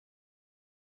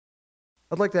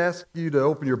I'd like to ask you to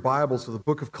open your Bibles to the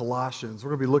book of Colossians.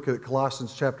 We're going to be looking at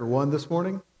Colossians chapter 1 this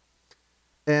morning.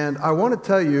 And I want to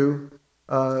tell you,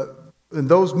 and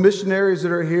those missionaries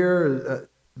that are here,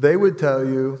 they would tell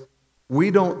you, we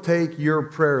don't take your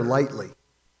prayer lightly.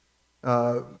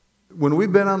 When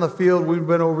we've been on the field, we've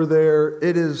been over there,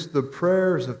 it is the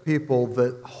prayers of people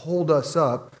that hold us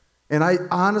up. And I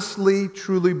honestly,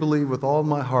 truly believe with all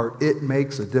my heart, it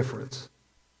makes a difference.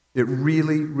 It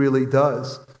really, really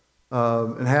does.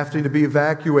 And having to be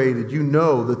evacuated, you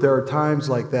know that there are times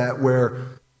like that where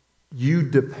you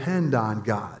depend on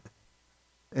God.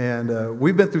 And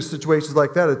we've been through situations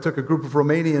like that. It took a group of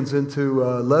Romanians into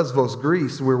Lesvos,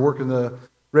 Greece. We were working a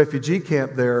refugee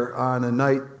camp there on a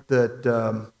night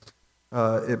that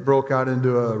it broke out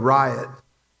into a riot.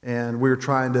 And we were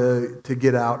trying to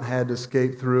get out and had to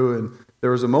escape through. And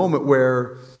there was a moment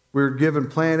where we were given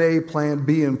plan A, plan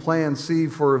B, and plan C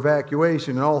for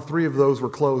evacuation, and all three of those were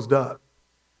closed up.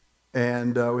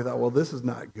 And we thought, well, this is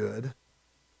not good.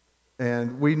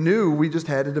 And we knew we just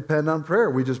had to depend on prayer.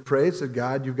 We just prayed, said,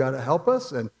 God, you've got to help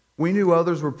us. And we knew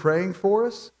others were praying for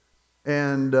us.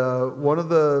 And one of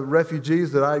the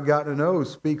refugees that I had gotten to know who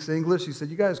speaks English, he said,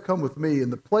 you guys come with me.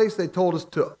 And the place they told us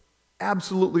to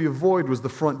absolutely avoid was the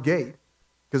front gate,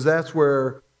 because that's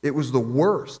where it was the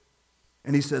worst.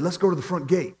 And he said, let's go to the front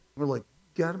gate. We're like,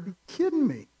 you got to be kidding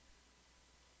me.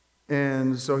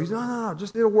 And so he said, no,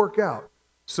 just it'll work out.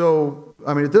 So,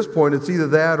 I mean, at this point, it's either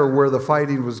that or where the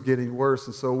fighting was getting worse.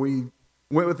 And so we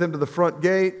went with him to the front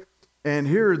gate, and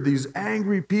here are these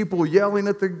angry people yelling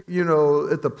at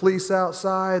the police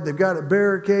outside. They've got it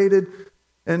barricaded.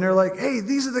 And they're like, hey,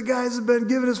 these are the guys that have been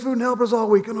giving us food and helping us all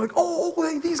week. And I'm like, oh,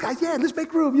 hey, these guys, yeah, let's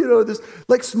make room. Just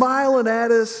like smiling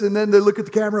at us. And then they look at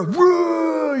the camera,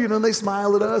 woo, and they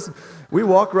smile at us. We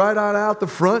walk right on out the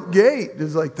front gate.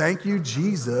 It's like, thank you,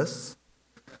 Jesus.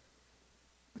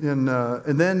 And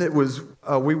then it was,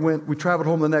 we traveled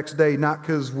home the next day, not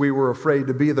because we were afraid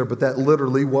to be there, but that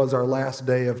literally was our last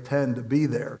day of 10 to be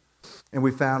there. And we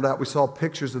found out, we saw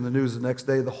pictures in the news the next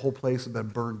day, the whole place had been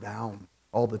burned down.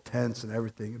 All the tents and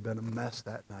everything had been a mess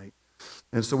that night.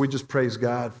 And so we just praise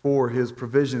God for his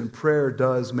provision. Prayer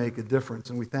does make a difference.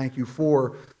 And we thank you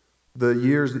for the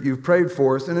years that you've prayed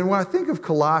for us. And then when I think of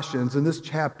Colossians in this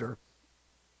chapter,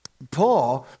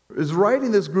 Paul is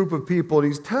writing this group of people, and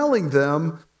he's telling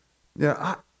them,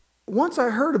 once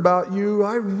I heard about you,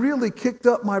 I really kicked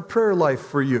up my prayer life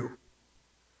for you.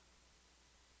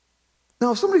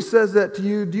 Now, if somebody says that to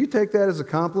you, do you take that as a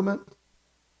compliment?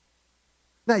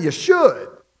 Now, you should.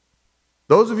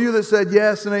 Those of you that said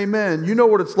yes and amen, you know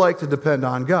what it's like to depend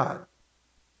on God.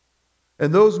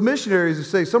 And those missionaries who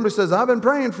say, somebody says, I've been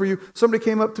praying for you. Somebody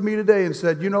came up to me today and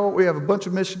said, we have a bunch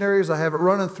of missionaries. I have it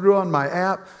running through on my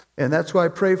app, and that's who I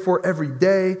pray for every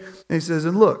day. And he says,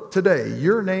 and look, today,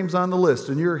 your name's on the list,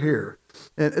 and you're here.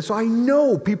 And so I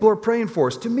know people are praying for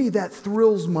us. To me, that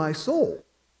thrills my soul.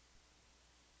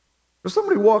 If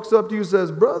somebody walks up to you and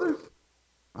says, brother,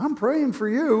 I'm praying for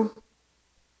you,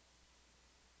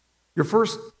 your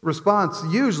first response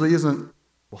usually isn't,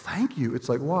 well, thank you. It's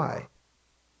like, why?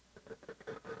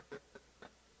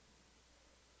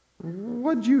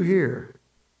 What'd you hear?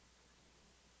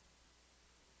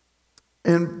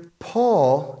 And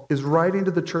Paul is writing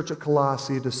to the church at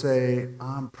Colossae to say,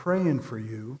 I'm praying for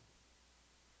you,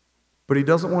 but he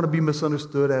doesn't want to be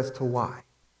misunderstood as to why.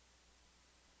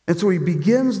 And so he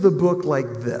begins the book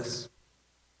like this.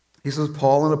 He says,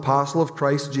 Paul, an apostle of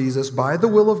Christ Jesus, by the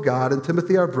will of God, and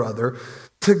Timothy, our brother,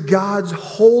 to God's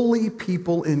holy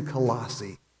people in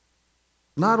Colossae.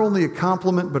 Not only a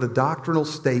compliment, but a doctrinal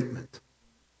statement.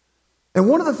 And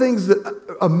one of the things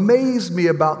that amazed me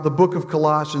about the book of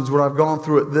Colossians, what I've gone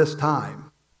through at this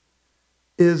time,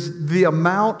 is the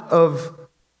amount of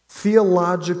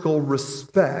theological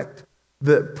respect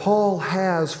that Paul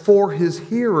has for his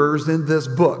hearers in this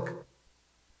book.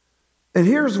 And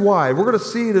here's why. We're going to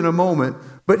see it in a moment.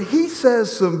 But he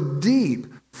says some deep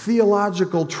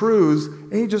theological truths,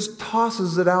 and he just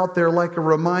tosses it out there like a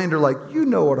reminder, like, you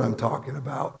know what I'm talking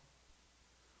about.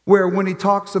 Where when he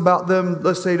talks about them,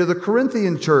 let's say to the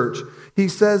Corinthian church, he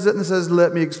says it and says,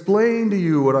 let me explain to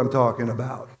you what I'm talking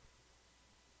about.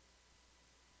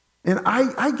 And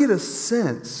I get a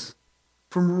sense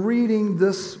from reading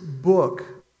this book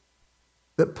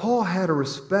that Paul had a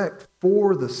respect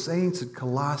for the saints at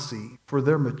Colossae, for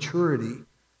their maturity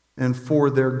and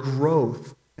for their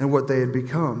growth and what they had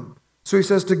become. So he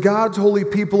says, to God's holy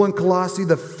people in Colossae,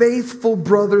 the faithful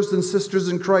brothers and sisters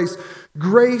in Christ,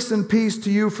 grace and peace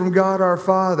to you from God our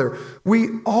Father. We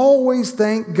always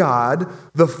thank God,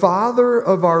 the Father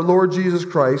of our Lord Jesus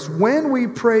Christ, when we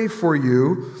pray for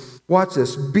you, watch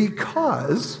this,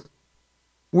 because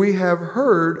we have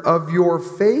heard of your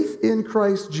faith in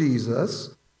Christ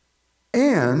Jesus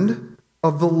and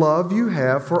of the love you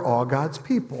have for all God's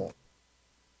people.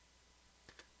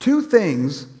 Two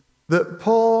things that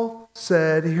Paul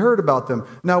said he heard about them.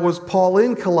 Now, was Paul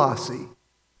in Colossae?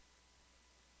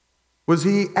 Was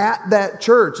he at that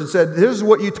church and said, here's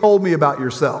what you told me about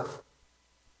yourself?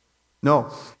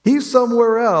 No. He's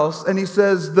somewhere else, and he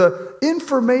says, the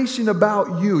information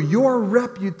about you, your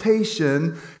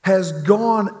reputation has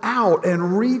gone out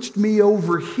and reached me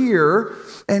over here,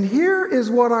 and here is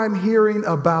what I'm hearing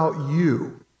about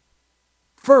you.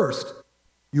 First,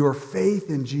 your faith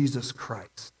in Jesus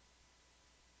Christ.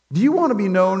 Do you want to be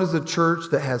known as a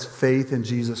church that has faith in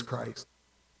Jesus Christ?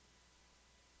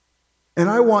 And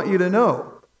I want you to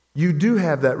know, you do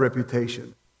have that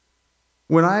reputation.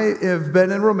 When I have been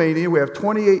in Romania, we have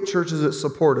 28 churches that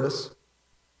support us.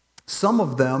 Some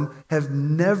of them have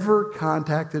never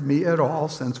contacted me at all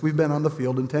since we've been on the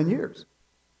field in 10 years.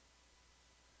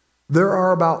 There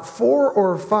are about 4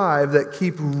 or 5 that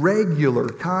keep regular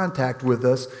contact with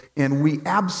us, and we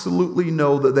absolutely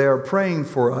know that they are praying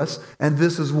for us, and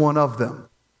this is one of them.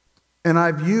 And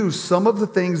I've used some of the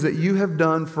things that you have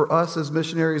done for us as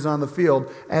missionaries on the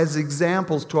field as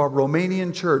examples to our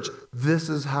Romanian church. This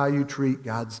is how you treat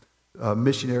God's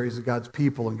missionaries and God's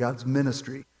people and God's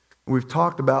ministry. And we've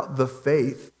talked about the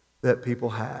faith that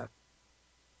people have.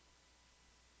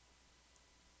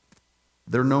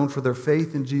 They're known for their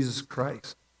faith in Jesus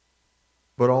Christ,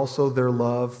 but also their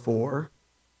love for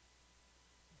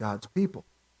God's people.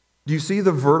 Do you see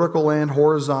the vertical and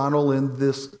horizontal in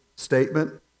this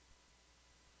statement?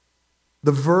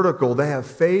 The vertical, they have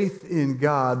faith in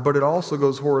God, but it also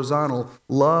goes horizontal,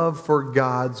 love for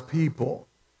God's people.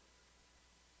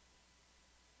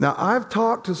 Now, I've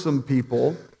talked to some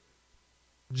people,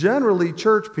 generally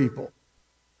church people,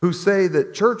 who say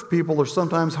that church people are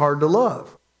sometimes hard to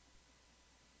love.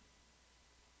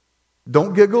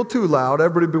 Don't giggle too loud.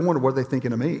 Everybody be wondering, what are they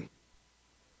thinking of me?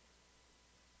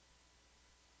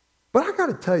 But I got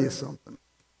to tell you something.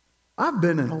 I've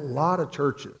been in a lot of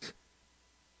churches,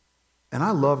 and I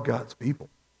love God's people.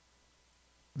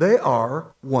 They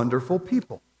are wonderful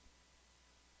people.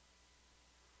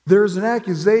 There's an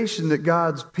accusation that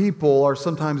God's people are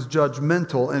sometimes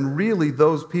judgmental, and really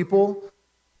those people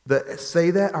that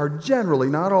say that are generally,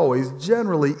 not always,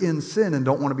 generally in sin and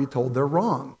don't want to be told they're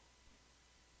wrong.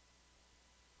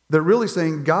 They're really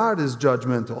saying God is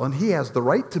judgmental, and he has the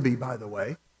right to be, by the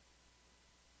way.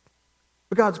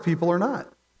 But God's people are not.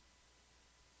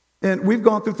 And we've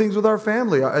gone through things with our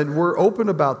family, and we're open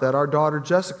about that. Our daughter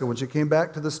Jessica, when she came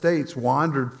back to the States,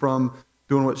 wandered from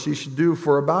doing what she should do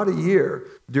for about a year.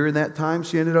 During that time,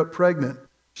 she ended up pregnant.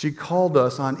 She called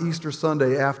us on Easter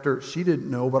Sunday after, she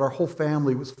didn't know, but our whole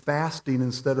family was fasting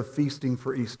instead of feasting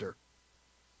for Easter.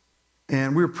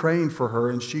 And we were praying for her,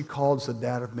 and she called and said,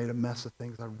 Dad, I've made a mess of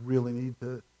things. I really need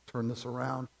to turn this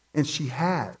around. And she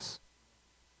has.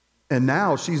 And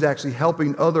now she's actually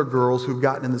helping other girls who've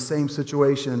gotten in the same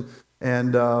situation.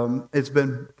 And it's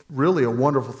been really a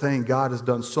wonderful thing. God has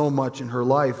done so much in her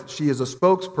life. She is a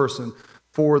spokesperson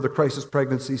for the Crisis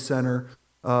Pregnancy Center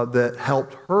that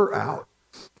helped her out.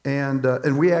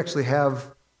 And we actually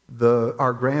have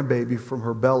our grandbaby from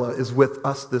her, Bella, is with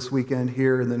us this weekend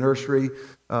here in the nursery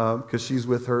because she's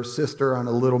with her sister on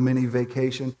a little mini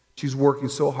vacation. She's working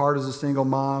so hard as a single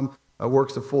mom,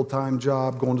 works a full-time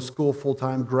job, going to school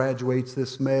full-time, graduates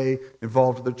this May,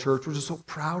 involved with the church. We're just so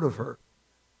proud of her.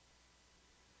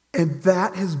 And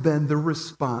that has been the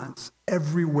response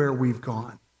everywhere we've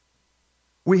gone.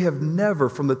 We have never,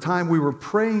 from the time we were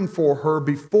praying for her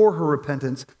before her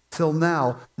repentance till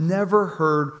now, never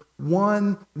heard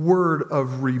one word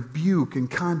of rebuke and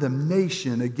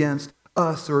condemnation against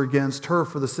us or against her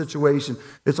for the situation.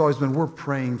 It's always been, we're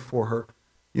praying for her.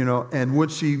 And when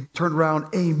she turned around,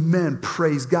 amen,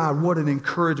 praise God, what an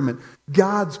encouragement.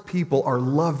 God's people are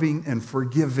loving and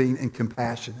forgiving and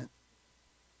compassionate.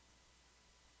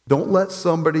 Don't let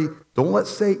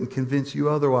Satan convince you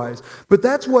otherwise. But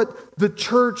that's what the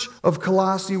church of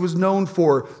Colossae was known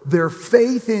for, their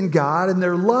faith in God and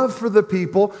their love for the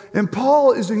people. And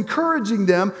Paul is encouraging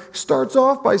them, starts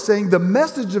off by saying, the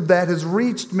message of that has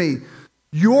reached me.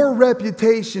 Your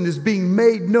reputation is being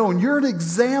made known. You're an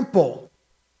example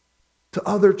to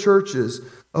other churches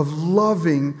of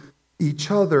loving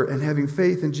each other and having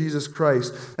faith in Jesus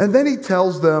Christ. And then he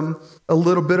tells them a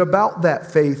little bit about that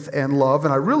faith and love.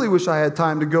 And I really wish I had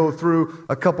time to go through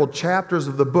a couple chapters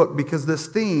of the book because this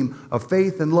theme of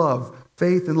faith and love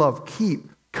keep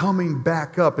coming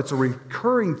back up. It's a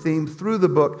recurring theme through the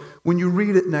book. When you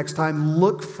read it next time,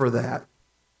 look for that.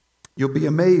 You'll be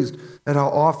amazed at how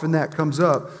often that comes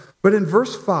up. But in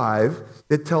verse 5,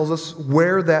 it tells us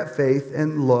where that faith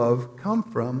and love come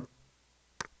from.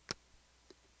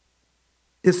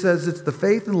 It says it's the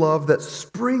faith and love that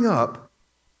spring up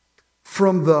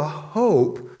from the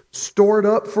hope stored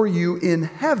up for you in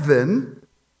heaven,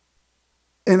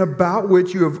 and about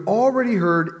which you have already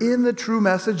heard in the true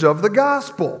message of the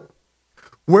gospel.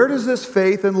 Where does this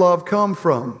faith and love come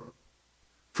from?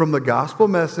 From the gospel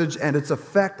message and its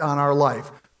effect on our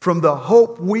life. From the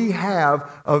hope we have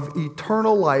of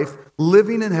eternal life,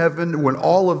 living in heaven when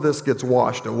all of this gets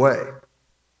washed away.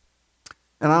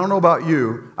 And I don't know about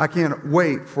you, I can't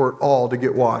wait for it all to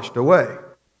get washed away.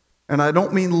 And I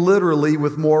don't mean literally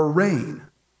with more rain.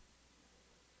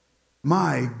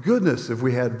 My goodness, if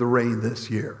we had the rain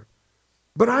this year.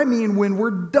 But I mean when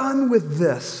we're done with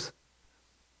this.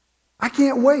 I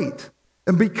can't wait.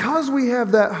 And because we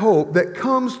have that hope that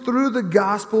comes through the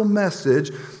gospel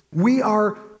message, we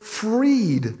are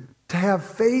freed to have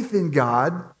faith in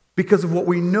God because of what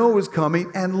we know is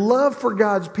coming, and love for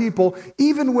God's people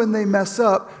even when they mess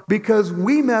up, because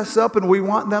we mess up and we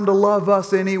want them to love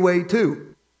us anyway too.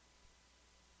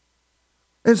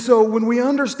 And so when we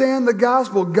understand the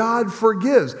gospel, God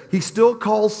forgives. He still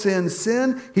calls sin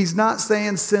sin. He's not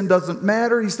saying sin doesn't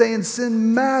matter. He's saying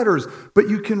sin matters. But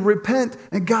you can repent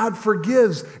and God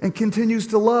forgives and continues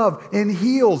to love and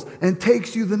heals and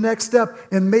takes you the next step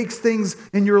and makes things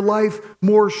in your life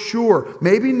more sure.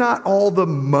 Maybe not all the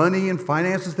money and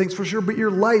finances, things for sure, but your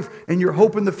life and your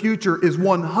hope in the future is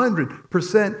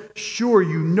 100% sure.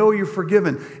 You know you're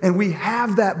forgiven. And we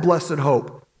have that blessed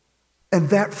hope. And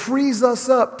that frees us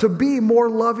up to be more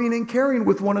loving and caring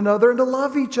with one another and to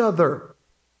love each other.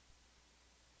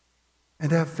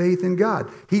 And have faith in God.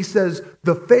 He says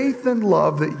the faith and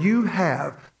love that you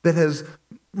have that has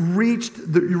reached,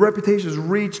 your reputation has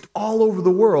reached all over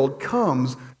the world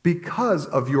comes because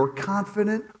of your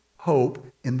confident hope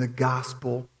in the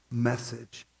gospel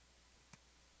message.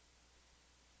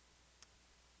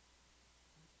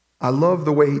 I love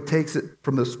the way he takes it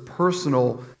from this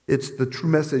personal, it's the true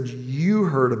message you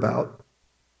heard about.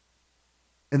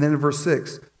 And then in verse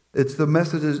 6, it's the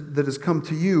message that has come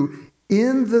to you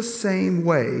in the same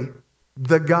way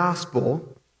the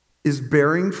gospel is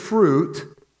bearing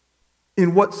fruit.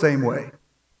 In what same way?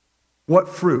 What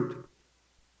fruit?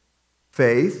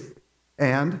 Faith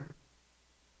and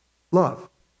love.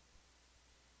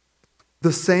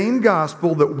 The same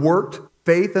gospel that worked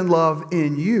faith and love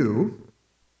in you.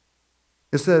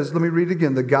 It says, let me read it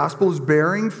again. The gospel is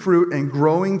bearing fruit and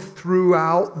growing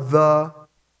throughout the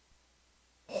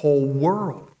whole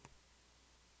world,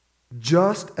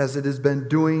 just as it has been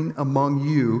doing among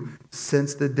you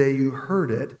since the day you heard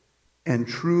it and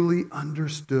truly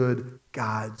understood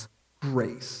God's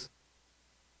grace.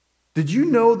 Did you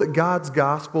know that God's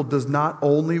gospel does not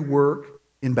only work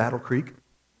in Battle Creek?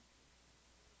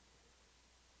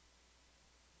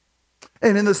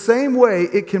 And in the same way,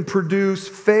 it can produce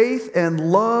faith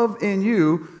and love in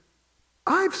you.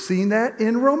 I've seen that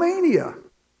in Romania.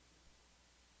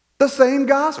 The same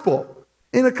gospel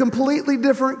in a completely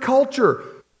different culture.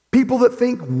 People that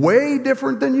think way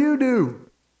different than you do.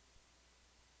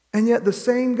 And yet the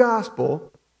same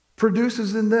gospel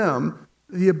produces in them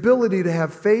the ability to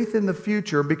have faith in the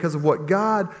future because of what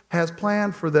God has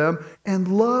planned for them and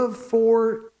love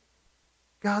for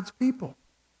God's people.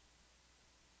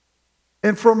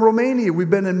 And from Romania,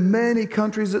 we've been in many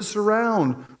countries that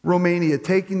surround Romania,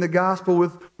 taking the gospel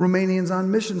with Romanians on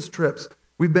missions trips.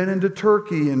 We've been into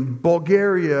Turkey and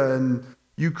Bulgaria and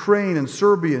Ukraine and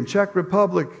Serbia and Czech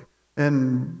Republic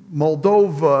and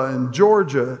Moldova and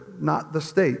Georgia, not the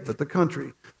state, but the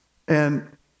country. And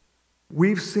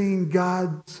we've seen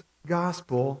God's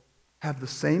gospel have the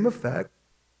same effect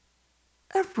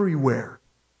everywhere.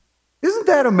 Isn't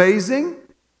that amazing?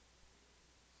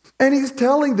 And he's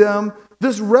telling them,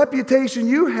 this reputation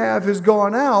you have has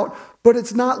gone out, but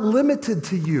it's not limited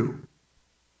to you.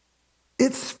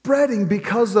 It's spreading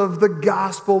because of the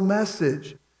gospel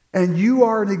message. And you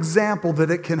are an example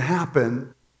that it can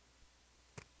happen.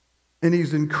 And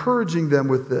he's encouraging them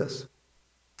with this.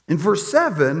 In verse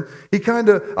 7,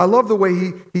 I love the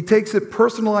way he takes it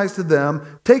personalized to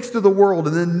them, takes to the world,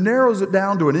 and then narrows it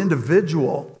down to an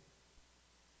individual.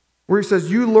 Where he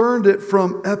says, you learned it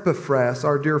from Epaphras,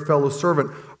 our dear fellow servant.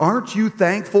 Aren't you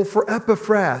thankful for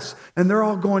Epaphras? And they're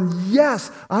all going, yes,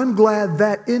 I'm glad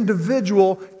that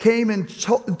individual came and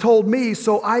told me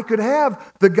so I could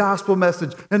have the gospel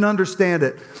message and understand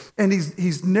it. And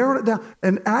he's narrowed it down.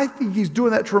 And I think he's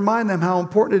doing that to remind them how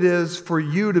important it is for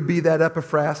you to be that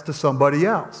Epaphras to somebody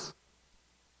else.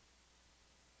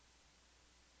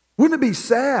 Wouldn't it be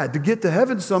sad to get to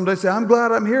heaven someday and say, I'm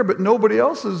glad I'm here, but nobody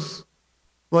else is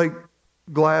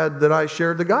glad that I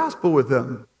shared the gospel with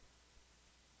them.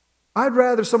 I'd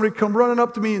rather somebody come running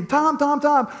up to me and, Tom,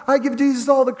 I give Jesus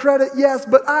all the credit, yes,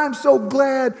 but I'm so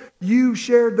glad you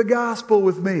shared the gospel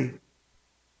with me.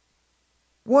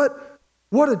 What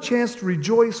a chance to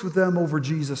rejoice with them over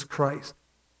Jesus Christ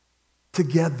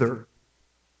together.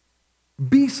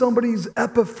 Be somebody's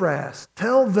Epaphras.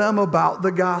 Tell them about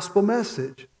the gospel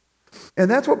message. And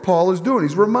that's what Paul is doing.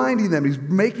 He's reminding them. He's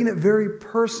making it very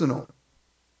personal.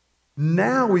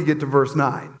 Now we get to verse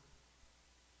 9.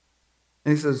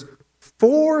 And he says,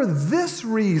 for this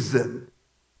reason,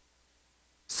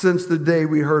 since the day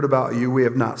we heard about you, we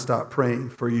have not stopped praying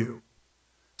for you.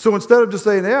 So instead of just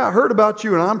saying, yeah, I heard about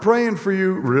you and I'm praying for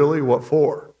you, really, what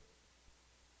for?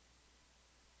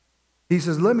 He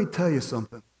says, let me tell you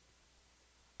something.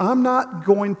 I'm not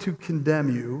going to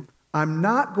condemn you. I'm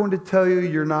not going to tell you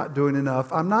you're not doing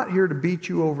enough. I'm not here to beat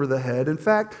you over the head. In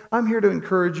fact, I'm here to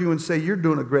encourage you and say you're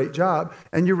doing a great job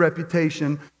and your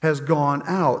reputation has gone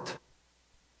out.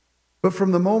 But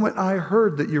from the moment I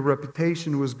heard that your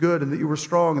reputation was good and that you were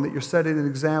strong and that you're setting an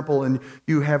example and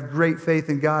you have great faith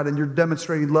in God and you're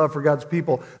demonstrating love for God's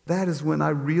people, that is when I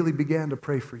really began to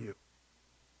pray for you.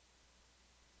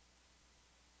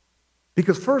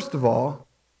 Because first of all,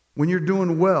 when you're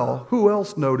doing well, who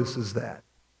else notices that?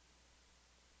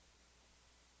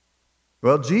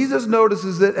 Well, Jesus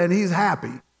notices it and he's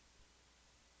happy.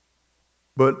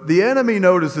 But the enemy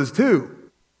notices too.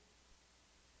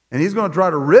 And he's going to try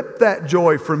to rip that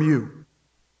joy from you.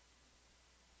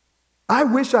 I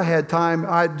wish I had time.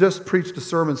 I just preached a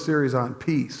sermon series on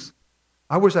peace.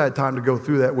 I wish I had time to go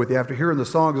through that with you. After hearing the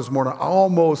songs this morning,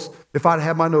 if I'd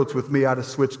had my notes with me, I'd have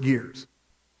switched gears.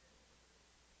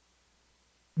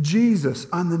 Jesus,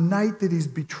 on the night that he's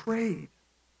betrayed,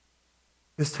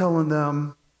 is telling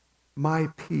them, my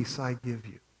peace I give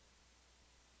you.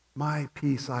 My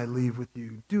peace I leave with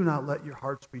you. Do not let your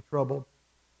hearts be troubled.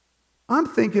 I'm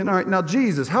thinking, all right, now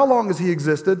Jesus, how long has he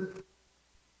existed?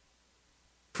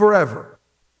 Forever.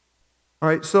 All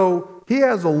right, so he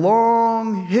has a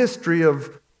long history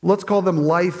of, let's call them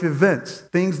life events,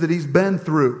 things that he's been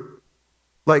through.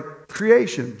 Like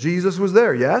creation. Jesus was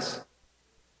there, yes?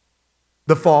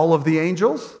 The fall of the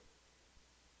angels.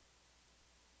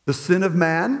 The sin of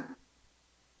man.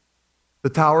 The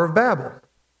Tower of Babel.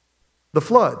 The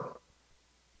flood.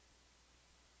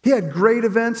 He had great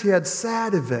events. He had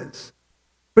sad events.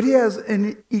 But he has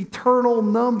an eternal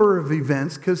number of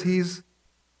events because he's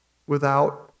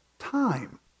without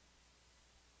time.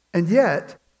 And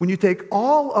yet, when you take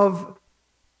all of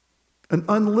an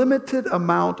unlimited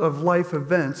amount of life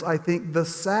events, I think the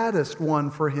saddest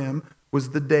one for him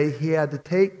was the day he had to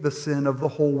take the sin of the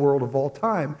whole world of all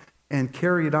time and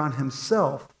carry it on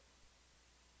himself.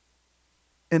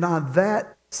 And on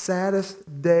that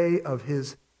saddest day of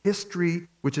his history,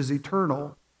 which is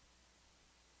eternal,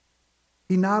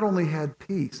 he not only had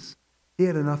peace, he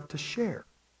had enough to share.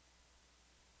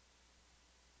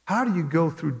 How do you go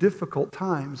through difficult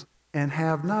times and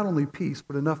have not only peace,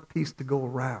 but enough peace to go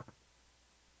around?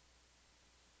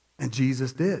 And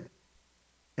Jesus did.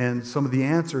 And some of the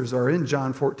answers are in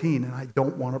John 14, and I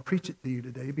don't want to preach it to you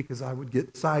today because I would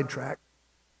get sidetracked.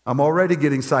 I'm already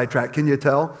getting sidetracked, can you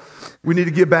tell? We need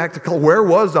to get back to, where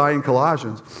was I in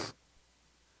Colossians?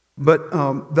 But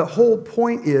the whole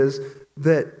point is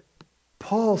that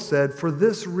Paul said, for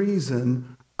this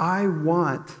reason, I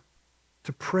want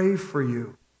to pray for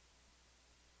you.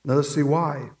 Now let's see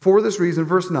why. For this reason,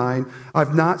 verse 9,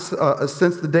 I've not,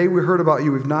 since the day we heard about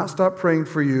you, we've not stopped praying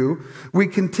for you. We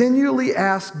continually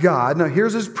ask God, now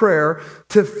here's his prayer,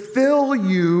 to fill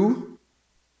you,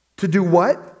 to do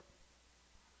what?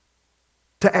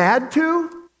 To add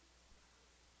to?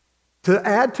 To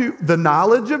add to the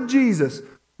knowledge of Jesus,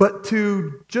 but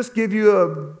to just give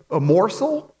you a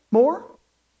morsel more?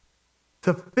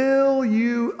 To fill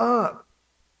you up.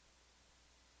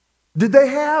 Did they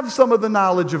have some of the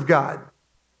knowledge of God?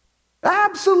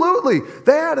 Absolutely.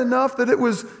 They had enough that it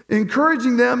was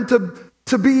encouraging them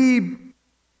to be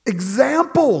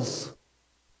examples.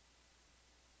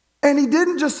 And he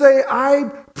didn't just say,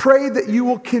 I pray that you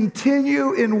will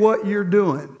continue in what you're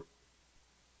doing.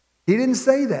 He didn't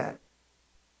say that.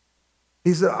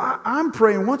 He said, I'm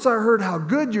praying once I heard how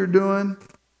good you're doing,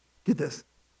 get this,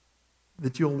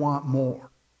 that you'll want more.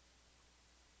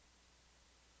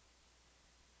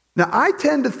 Now, I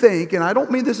tend to think, and I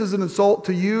don't mean this as an insult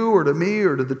to you or to me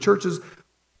or to the churches,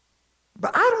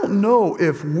 but I don't know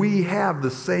if we have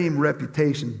the same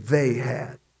reputation they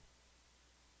had.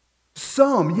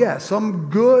 Some, yes, some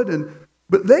good,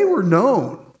 but they were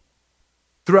known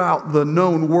throughout the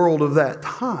known world of that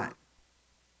time.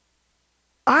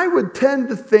 I would tend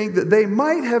to think that they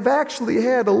might have actually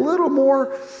had a little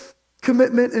more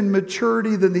commitment and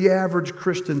maturity than the average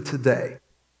Christian today.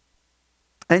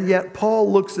 And yet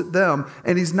Paul looks at them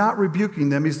and he's not rebuking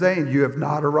them. He's saying, you have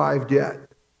not arrived yet.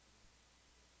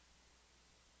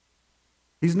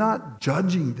 He's not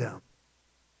judging them.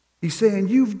 He's saying,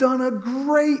 you've done a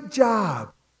great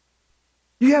job.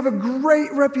 You have a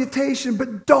great reputation,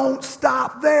 but don't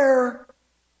stop there.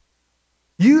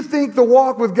 You think the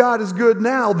walk with God is good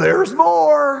now. There's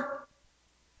more.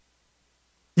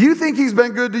 You think he's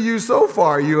been good to you so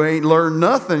far. You ain't learned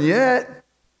nothing yet.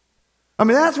 I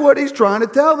mean, that's what he's trying to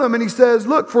tell them. And he says,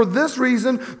 look, for this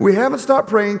reason, we haven't stopped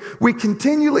praying. We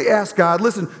continually ask God,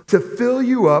 listen, to fill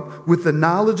you up with the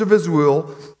knowledge of his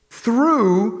will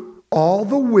through all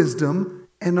the wisdom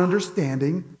and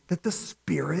understanding that the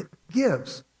Spirit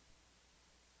gives.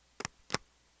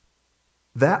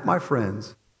 That, my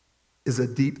friends, is a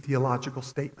deep theological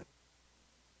statement.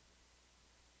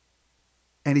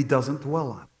 And he doesn't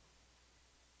dwell on it.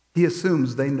 He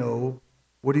assumes they know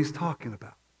what he's talking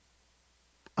about.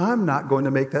 I'm not going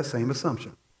to make that same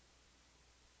assumption.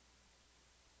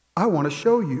 I want to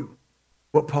show you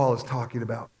what Paul is talking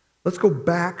about. Let's go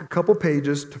back a couple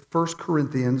pages to 1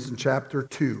 Corinthians in chapter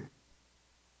 2.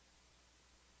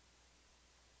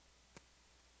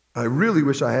 I really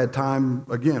wish I had time,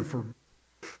 again, for...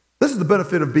 This is the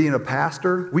benefit of being a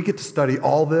pastor. We get to study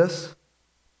all this.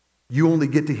 You only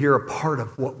get to hear a part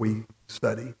of what we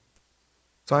study.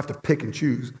 So I have to pick and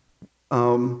choose.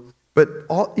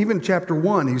 Even chapter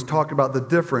 1, he's talking about the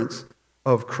difference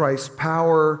of Christ's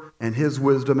power and his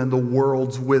wisdom and the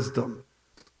world's wisdom.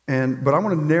 But I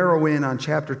want to narrow in on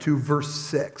chapter 2, verse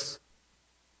 6.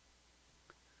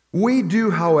 We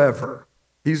do, however,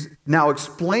 he's now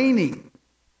explaining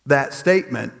that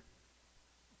statement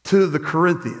to the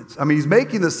Corinthians. I mean, he's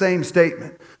making the same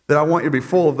statement that I want you to be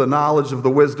full of the knowledge of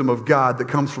the wisdom of God that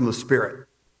comes from the Spirit.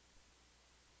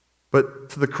 But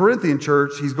to the Corinthian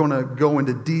church, he's going to go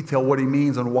into detail what he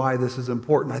means and why this is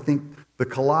important. I think the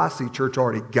Colossae church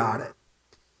already got it.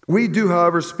 We do,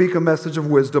 however, speak a message of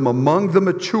wisdom among the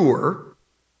mature,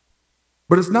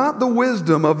 but it's not the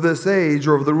wisdom of this age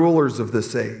or of the rulers of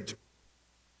this age,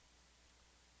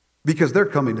 because they're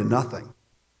coming to nothing.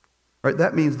 Right?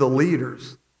 That means the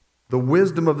leaders, the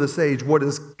wisdom of this age, what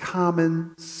is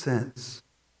common sense,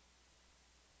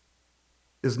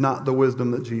 is not the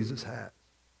wisdom that Jesus had.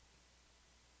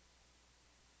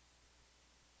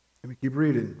 Let me keep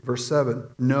reading. Verse 7.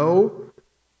 No,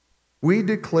 we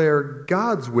declare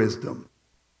God's wisdom.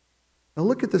 Now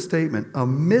look at the statement. A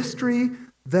mystery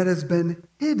that has been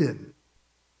hidden,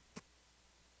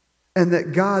 and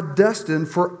that God destined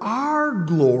for our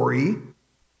glory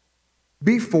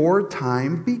before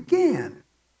time began.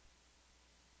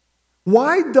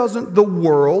 Why doesn't the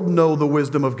world know the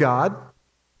wisdom of God?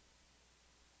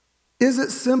 Is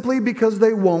it simply because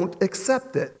they won't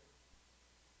accept it?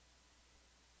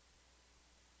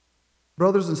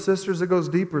 Brothers and sisters, it goes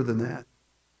deeper than that.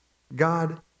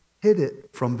 God hid it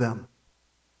from them.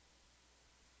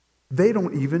 They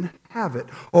don't even have it.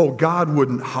 Oh, God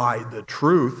wouldn't hide the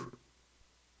truth.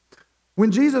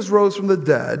 When Jesus rose from the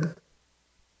dead,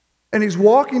 and he's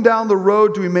walking down the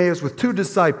road to Emmaus with 2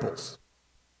 disciples,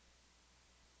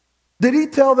 did he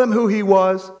tell them who he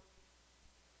was?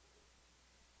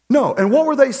 No. And what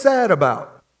were they sad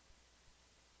about?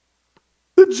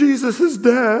 That Jesus is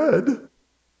dead.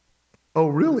 Oh,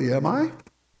 really, am I?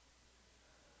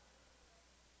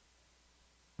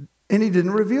 And he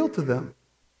didn't reveal to them.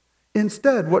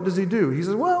 Instead, what does he do? He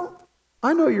says, well,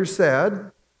 I know you're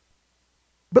sad,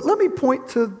 but let me point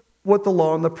to what the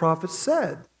law and the prophets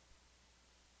said.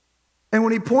 And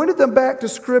when he pointed them back to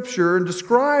Scripture and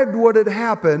described what had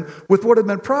happened with what had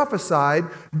been prophesied,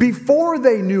 before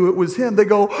they knew it was him, they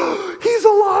go, oh, he's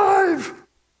alive.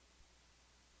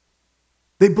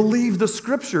 They believe the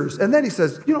Scriptures. And then he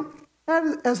says,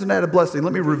 as an added blessing,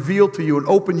 let me reveal to you and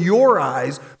open your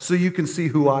eyes so you can see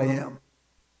who I am.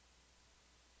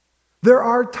 There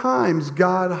are times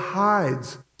God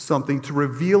hides something to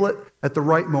reveal it at the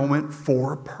right moment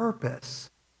for a purpose.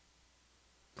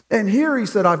 And here he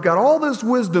said, I've got all this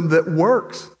wisdom that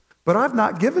works, but I've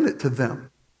not given it to them.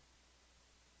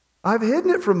 I've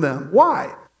hidden it from them.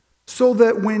 Why? So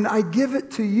that when I give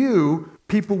it to you,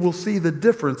 people will see the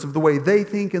difference of the way they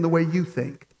think and the way you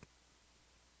think.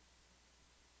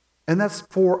 And that's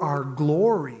for our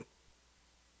glory.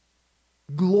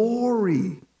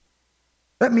 Glory.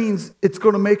 That means it's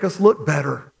going to make us look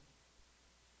better.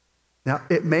 Now,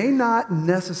 it may not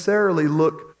necessarily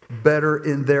look better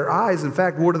in their eyes. In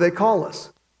fact, what do they call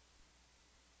us?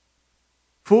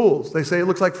 Fools. They say it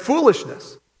looks like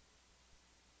foolishness.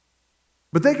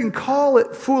 But they can call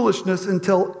it foolishness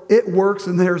until it works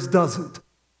and theirs doesn't.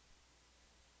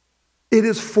 It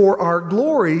is for our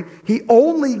glory. He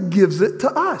only gives it to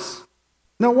us.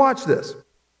 Now watch this.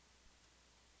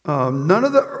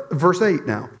 Verse 8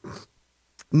 now.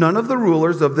 None of the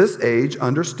rulers of this age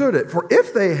understood it. For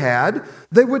if they had,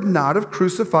 they would not have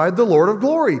crucified the Lord of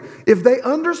glory. If they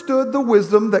understood the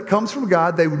wisdom that comes from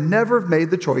God, they would never have made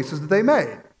the choices that they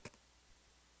made.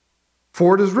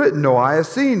 For it is written, no eye has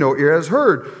seen, no ear has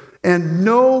heard, and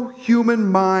no human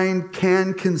mind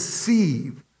can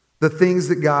conceive the things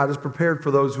that God has prepared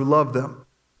for those who love them.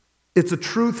 It's a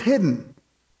truth hidden.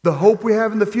 The hope we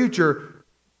have in the future,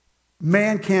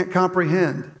 man can't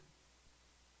comprehend.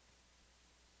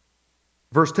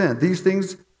 Verse 10,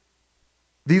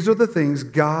 these are the things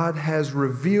God has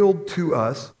revealed to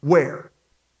us, where?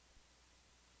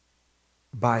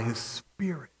 By His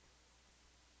Spirit.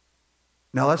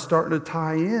 Now that's starting to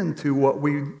tie into what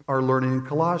we are learning in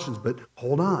Colossians, but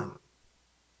hold on.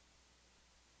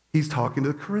 He's talking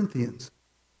to the Corinthians.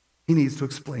 He needs to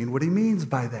explain what he means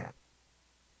by that.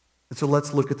 And so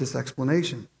let's look at this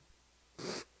explanation.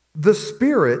 The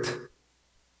Spirit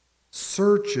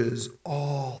searches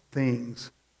all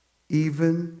things,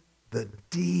 even the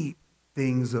deep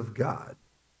things of God.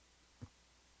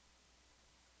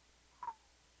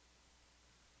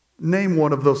 Name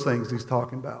one of those things he's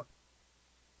talking about.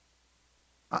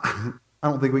 I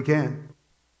don't think we can.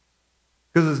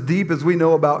 Because as deep as we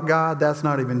know about God, that's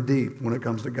not even deep when it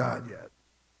comes to God yet.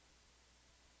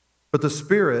 But the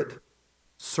Spirit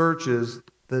searches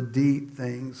the deep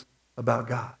things about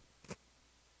God.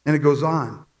 And it goes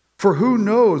on. For who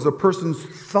knows a person's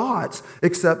thoughts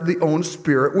except the own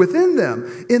spirit within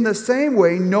them? In the same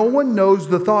way, no one knows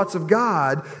the thoughts of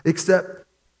God except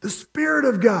the Spirit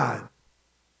of God.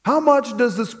 How much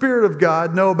does the Spirit of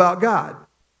God know about God?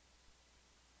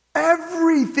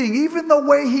 Everything, even the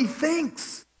way He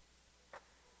thinks.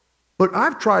 Look,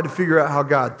 I've tried to figure out how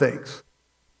God thinks.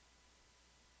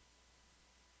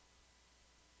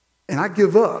 And I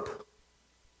give up.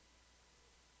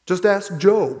 Just ask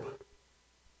Job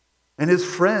and his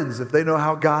friends if they know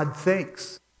how God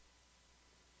thinks.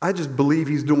 I just believe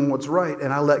he's doing what's right,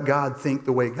 and I let God think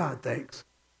the way God thinks.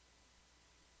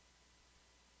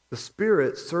 The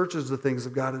Spirit searches the things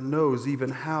of God and knows even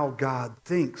how God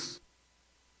thinks.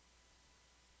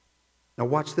 Now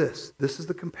watch this. This is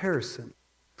the comparison.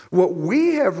 What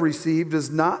we have received is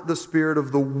not the spirit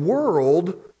of the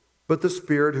world, but the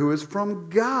Spirit who is from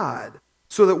God,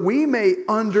 so that we may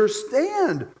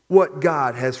understand what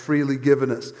God has freely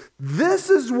given us. This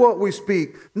is what we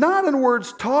speak, not in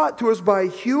words taught to us by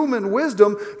human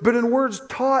wisdom, but in words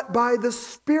taught by the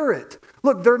Spirit.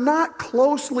 Look, they're not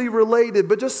closely related,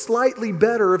 but just slightly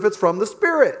better if it's from the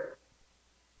Spirit.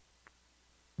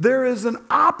 There is an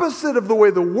opposite of the way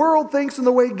the world thinks and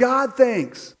the way God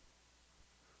thinks.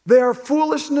 They are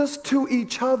foolishness to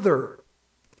each other.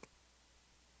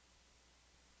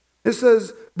 It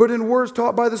says, but in words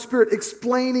taught by the Spirit,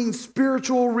 explaining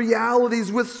spiritual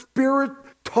realities with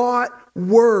Spirit-taught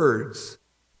words.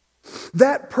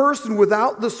 That person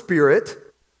without the Spirit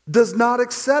does not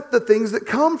accept the things that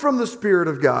come from the Spirit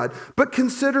of God, but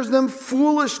considers them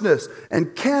foolishness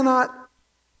and cannot,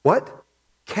 what?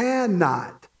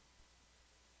 Cannot.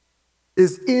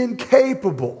 Is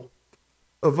incapable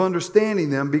of understanding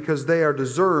them because they are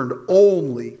discerned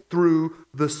only through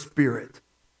the Spirit.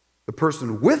 The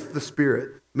person with the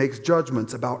Spirit makes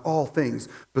judgments about all things,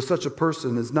 but such a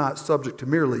person is not subject to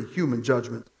merely human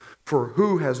judgment. For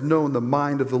who has known the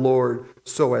mind of the Lord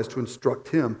so as to instruct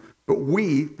him? But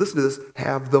we, listen to this,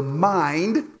 have the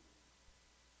mind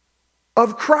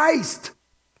of Christ.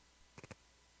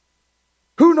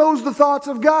 Who knows the thoughts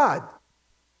of God?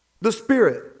 The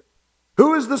Spirit.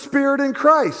 Who is the Spirit in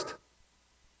Christ?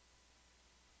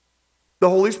 The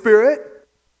Holy Spirit.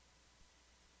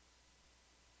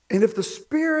 And if the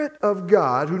Spirit of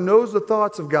God, who knows the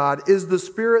thoughts of God, is the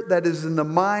Spirit that is in the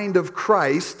mind of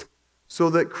Christ, so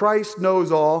that Christ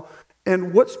knows all,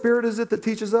 and what Spirit is it that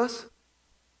teaches us?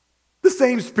 The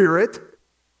same Spirit.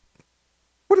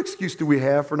 What excuse do we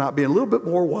have for not being a little bit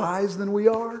more wise than we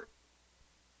are?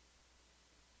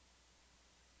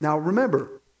 Now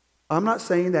remember, I'm not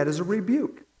saying that as a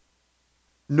rebuke.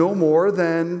 No more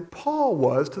than Paul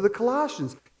was to the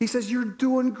Colossians. He says, you're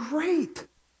doing great.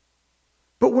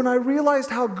 But when I realized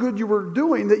how good you were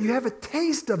doing, that you have a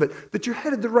taste of it, that you're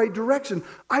headed the right direction,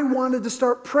 I wanted to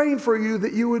start praying for you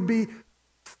that you would be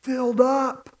filled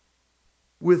up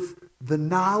with the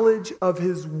knowledge of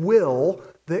His will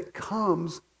that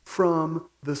comes from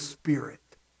the Spirit.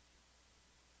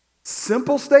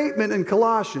 Simple statement in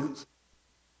Colossians,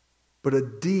 but a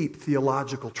deep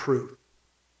theological truth.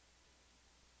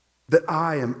 that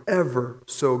I am ever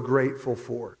so grateful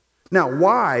for. Now,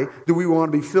 why do we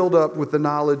want to be filled up with the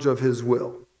knowledge of his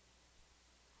will?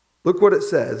 Look what it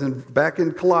says, back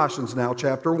in Colossians now,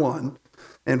 chapter 1,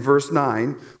 and verse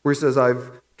 9, where he says,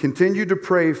 I've continued to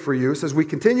pray for you. It says, we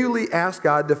continually ask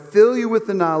God to fill you with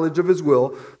the knowledge of his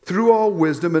will through all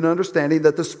wisdom and understanding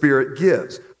that the Spirit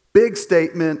gives. Big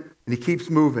statement, and he keeps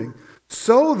moving.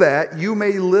 So that you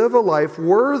may live a life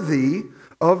worthy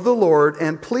of the Lord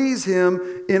and please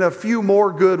him in a few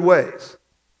more good ways.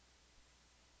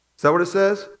 Is that what it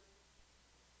says?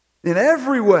 In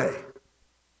every way.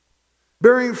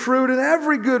 Bearing fruit in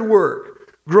every good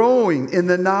work, growing in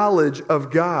the knowledge of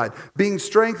God, being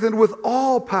strengthened with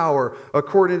all power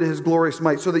according to his glorious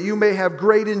might, so that you may have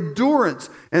great endurance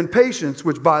and patience,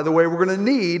 which, by the way, we're going to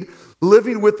need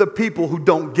living with the people who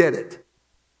don't get it.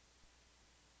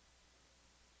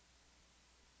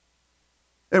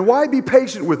 And why be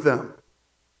patient with them?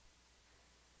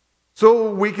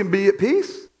 So we can be at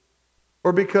peace?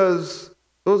 Or because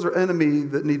those are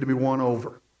enemies that need to be won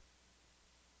over?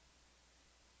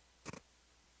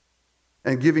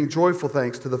 And giving joyful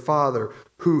thanks to the Father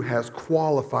who has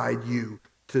qualified you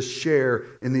to share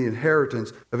in the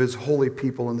inheritance of his holy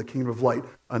people in the kingdom of light.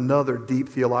 Another deep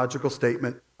theological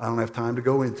statement I don't have time to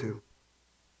go into.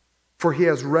 For he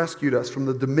has rescued us from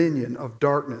the dominion of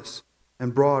darkness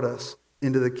and brought us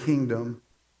into the kingdom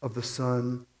of the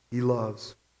Son he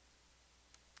loves.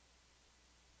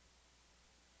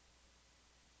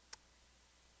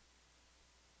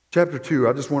 Chapter 2,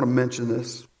 I just want to mention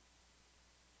this.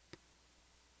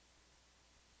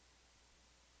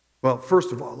 Well,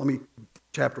 first of all,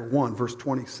 chapter 1, verse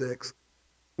 26,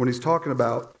 when he's talking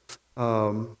about,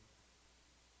 and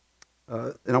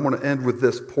I want to end with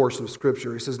this portion of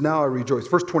Scripture. He says, now I rejoice.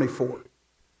 Verse 24,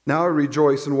 now I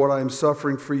rejoice in what I am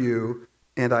suffering for you,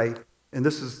 and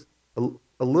this is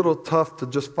a little tough to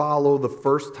just follow the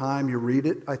first time you read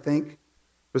it, I think.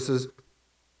 This is,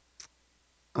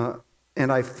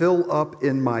 and I fill up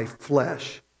in my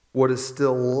flesh what is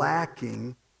still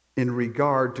lacking in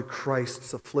regard to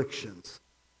Christ's afflictions.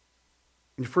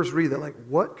 When you first read that, like,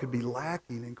 what could be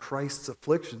lacking in Christ's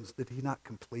afflictions? Did he not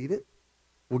complete it?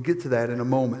 We'll get to that in a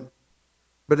moment.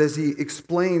 But as he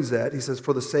explains that, he says,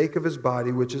 for the sake of his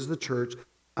body, which is the church,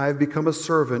 I have become a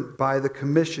servant by the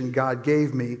commission God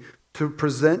gave me to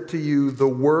present to you the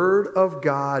word of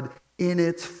God in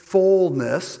its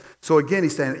fullness. So again,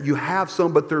 he's saying, you have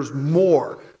some, but there's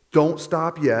more. Don't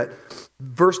stop yet.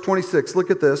 Verse 26, look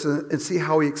at this and see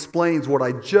how he explains what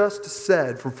I just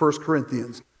said from 1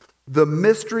 Corinthians. The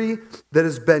mystery that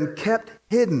has been kept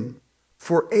hidden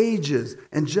for ages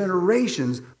and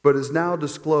generations, but is now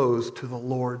disclosed to the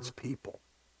Lord's people.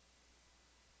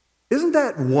 Isn't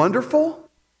that wonderful?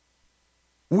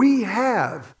 We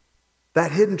have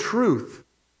that hidden truth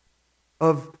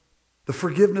of the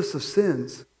forgiveness of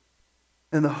sins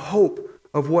and the hope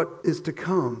of what is to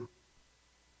come.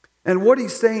 And what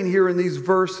he's saying here in these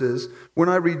verses, when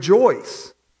I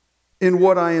rejoice in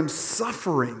what I am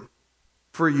suffering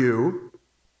for you,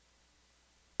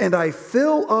 and I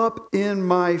fill up in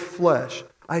my flesh,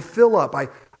 I fill up,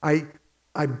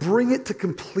 I bring it to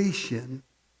completion.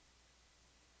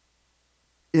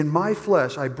 In my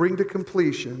flesh, I bring to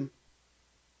completion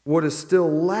what is still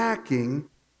lacking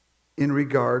in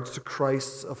regards to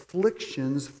Christ's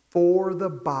afflictions for the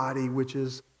body, which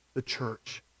is the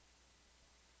church.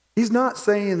 He's not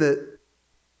saying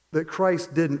that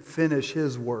Christ didn't finish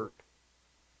his work.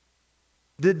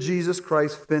 Did Jesus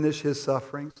Christ finish his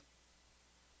sufferings?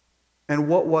 And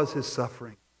what was his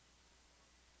suffering?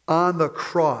 On the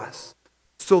cross,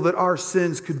 so that our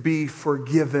sins could be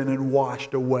forgiven and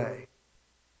washed away.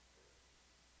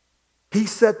 He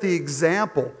set the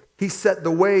example. He set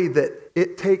the way that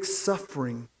it takes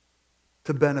suffering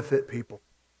to benefit people.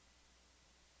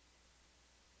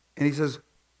 And he says,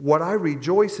 what I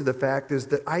rejoice in the fact is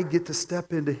that I get to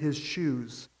step into his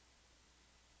shoes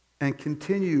and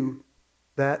continue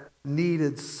that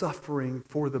needed suffering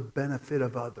for the benefit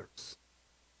of others.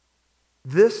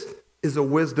 This is a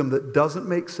wisdom that doesn't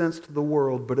make sense to the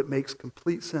world, but it makes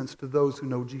complete sense to those who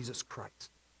know Jesus Christ.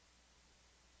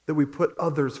 That we put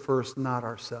others first, not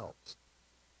ourselves.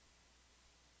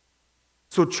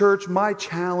 So, church, my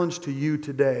challenge to you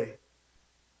today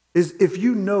is if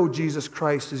you know Jesus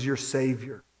Christ as your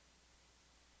Savior,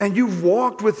 and you've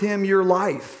walked with him your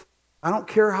life, I don't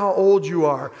care how old you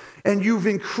are, and you've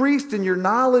increased in your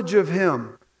knowledge of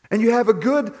him, and you have a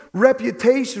good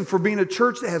reputation for being a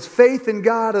church that has faith in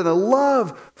God and a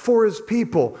love for his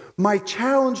people, my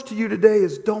challenge to you today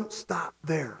is don't stop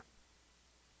there.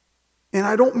 And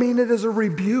I don't mean it as a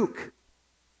rebuke.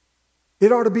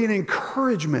 It ought to be an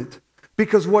encouragement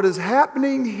Because what is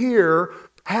happening here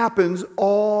happens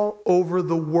all over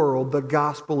the world. The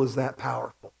gospel is that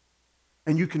powerful.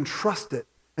 And you can trust it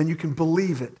and you can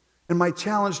believe it. And my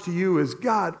challenge to you is,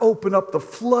 God, open up the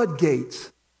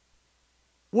floodgates.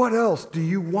 What else do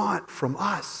you want from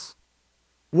us?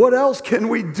 What else can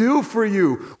we do for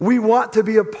you? We want to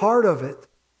be a part of it.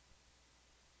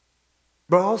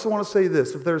 But I also want to say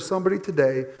this. If there's somebody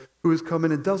today who has come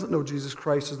in and doesn't know Jesus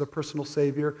Christ as their personal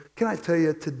Savior, can I tell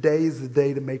you, today is the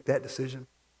day to make that decision.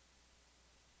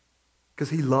 Because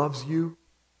he loves you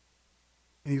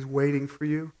and he's waiting for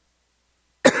you.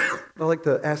 I'd like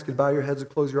to ask you to bow your heads and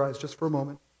close your eyes just for a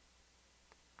moment.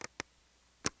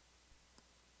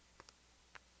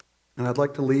 And I'd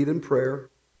like to lead in prayer.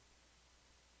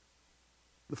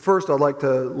 First, I'd like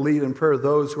to lead in prayer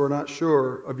those who are not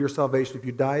sure of your salvation. If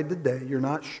you died today, you're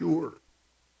not sure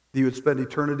that you would spend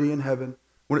eternity in heaven.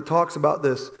 When it talks about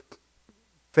this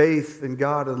faith in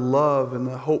God and love and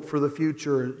the hope for the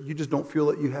future, you just don't feel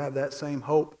that you have that same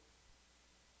hope.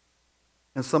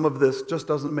 And some of this just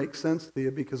doesn't make sense to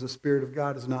you because the Spirit of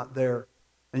God is not there,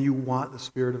 and you want the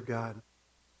Spirit of God.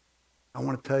 I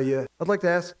want to tell you, I'd like to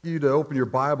ask you to open your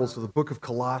Bibles to the book of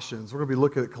Colossians. We're going to be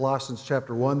looking at Colossians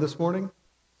chapter 1 this morning.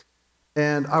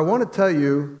 And I want to tell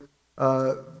you,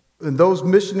 and those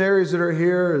missionaries that are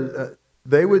here,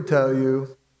 they would tell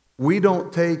you, we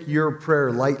don't take your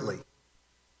prayer lightly.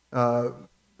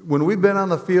 When we've been on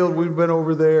the field, we've been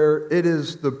over there, it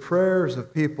is the prayers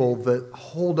of people that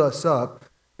hold us up.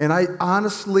 And I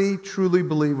honestly, truly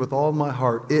believe with all my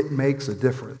heart, it makes a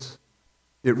difference.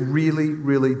 It really,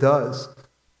 really does.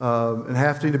 And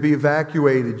having to be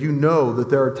evacuated, you know that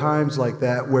there are times like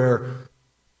that where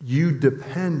you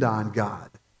depend on God.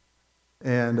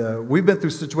 And we've been through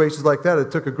situations like that.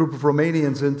 It took a group of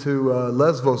Romanians into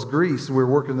Lesvos, Greece. We were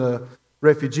working the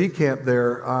refugee camp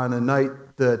there on a night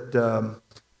that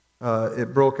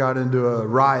it broke out into a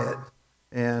riot.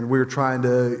 And we were trying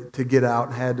to get out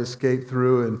and had to escape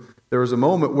through. And there was a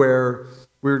moment where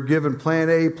we were given plan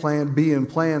A, plan B, and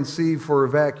plan C for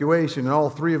evacuation. And all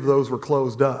three of those were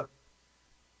closed up.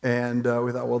 And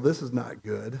we thought, well, this is not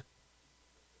good.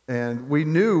 And we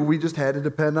knew we just had to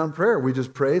depend on prayer. We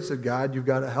just prayed, said, God, you've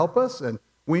got to help us. And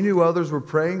we knew others were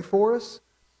praying for us.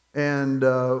 And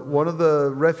one of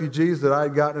the refugees that I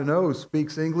had gotten to know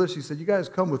speaks English. He said, you guys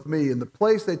come with me. And the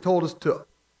place they told us to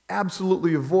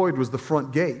absolutely avoid was the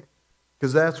front gate,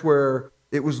 because that's where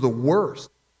it was the worst.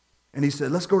 And he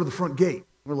said, let's go to the front gate.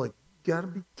 We're like, you got to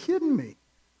be kidding me.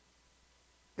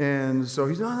 And so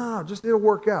he said, no, just it'll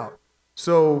work out.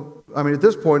 So, I mean, at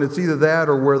this point, it's either that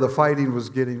or where the fighting was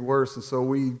getting worse. And so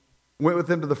we went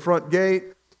with him to the front gate,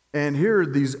 and here are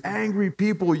these angry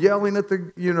people yelling at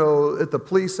the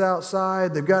police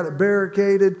outside. They've got it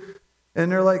barricaded. And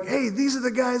they're like, hey, these are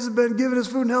the guys that have been giving us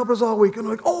food and helping us all week. And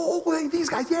they're like, oh, hey, these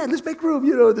guys, yeah, let's make room.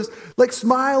 Just like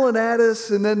smiling at us.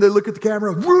 And then they look at the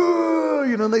camera, woo,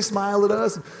 and they smile at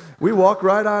us. We walk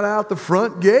right on out the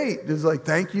front gate. It's like,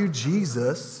 thank you,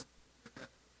 Jesus.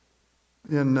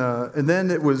 And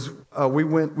then it was,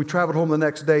 we traveled home the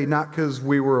next day, not because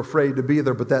we were afraid to be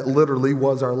there, but that literally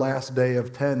was our last day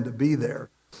of 10 to be there.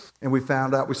 And we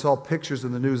found out, we saw pictures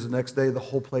in the news the next day, the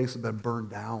whole place had been burned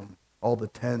down. All the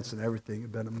tents and everything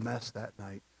had been a mess that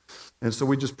night. And so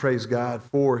we just praise God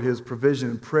for his provision.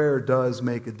 And prayer does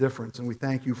make a difference. And we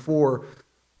thank you for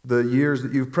the years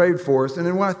that you've prayed for us. And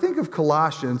then when I think of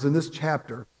Colossians in this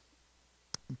chapter,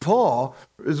 Paul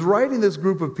is writing this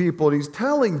group of people, and he's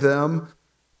telling them,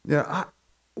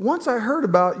 once I heard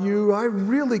about you, I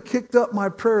really kicked up my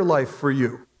prayer life for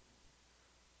you.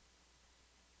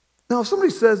 Now, if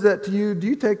somebody says that to you, do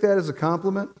you take that as a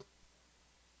compliment?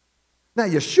 Now,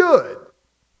 you should.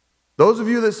 Those of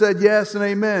you that said yes and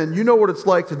amen, you know what it's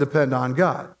like to depend on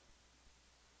God.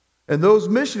 And those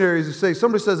missionaries who say,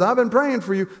 somebody says, I've been praying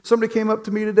for you. Somebody came up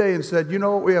to me today and said,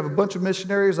 we have a bunch of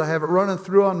missionaries. I have it running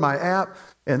through on my app,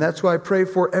 and that's who I pray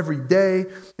for every day.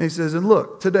 And he says, and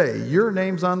look, today, your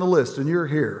name's on the list, and you're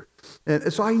here.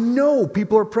 And so I know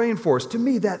people are praying for us. To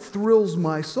me, that thrills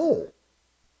my soul.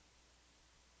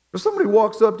 If somebody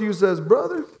walks up to you and says,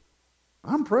 brother,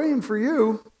 I'm praying for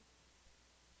you,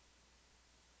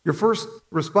 your first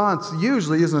response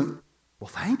usually isn't, well,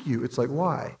 thank you. It's like,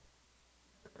 why?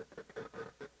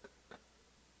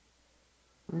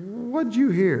 What'd you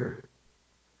hear?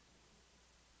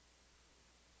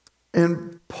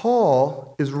 And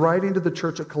Paul is writing to the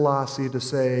church at Colossae to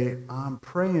say, I'm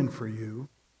praying for you,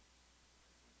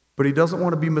 but he doesn't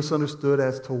want to be misunderstood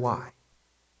as to why.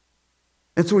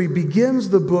 And so he begins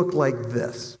the book like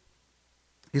this.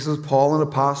 He says, Paul, an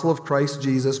apostle of Christ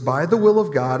Jesus, by the will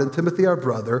of God, and Timothy our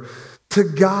brother, to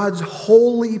God's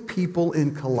holy people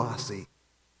in Colossae.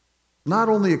 Not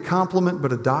only a compliment,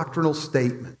 but a doctrinal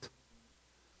statement.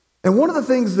 And one of the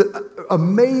things that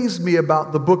amazed me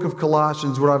about the book of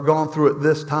Colossians, what I've gone through at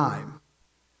this time,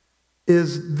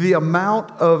 is the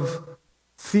amount of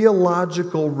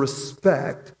theological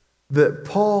respect that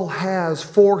Paul has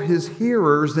for his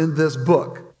hearers in this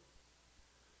book.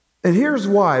 And here's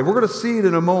why. We're going to see it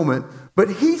in a moment. But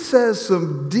he says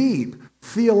some deep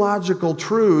theological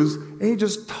truths, and he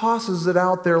just tosses it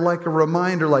out there like a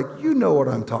reminder, like, you know what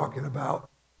I'm talking about.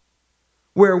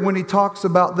 Where when he talks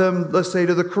about them, let's say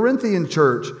to the Corinthian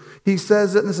church, he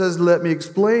says it and says, let me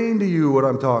explain to you what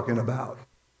I'm talking about.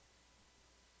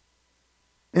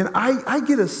 And I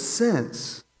get a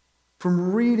sense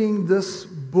from reading this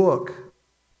book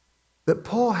that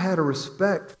Paul had a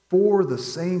respect for the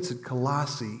saints at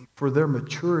Colossae, for their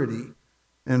maturity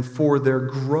and for their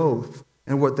growth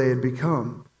and what they had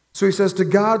become. So he says, to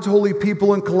God's holy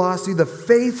people in Colossae, the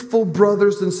faithful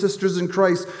brothers and sisters in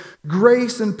Christ,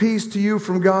 grace and peace to you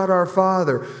from God our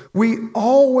Father. We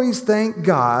always thank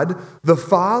God, the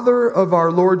Father of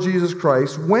our Lord Jesus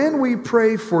Christ, when we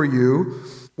pray for you,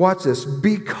 watch this,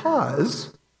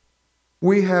 because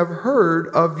we have heard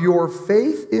of your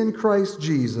faith in Christ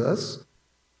Jesus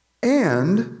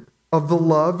and of the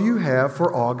love you have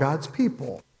for all God's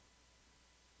people.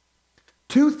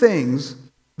 Two things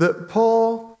that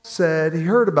Paul said he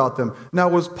heard about them. Now,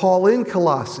 was Paul in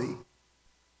Colossae?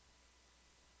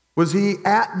 Was he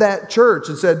at that church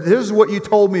and said, here's what you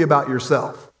told me about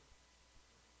yourself?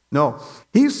 No.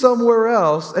 He's somewhere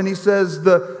else, and he says,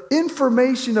 the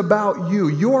information about you,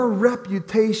 your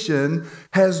reputation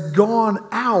has gone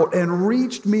out and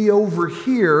reached me over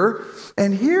here,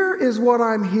 and here is what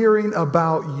I'm hearing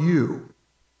about you.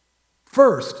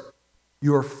 First,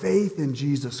 your faith in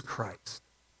Jesus Christ.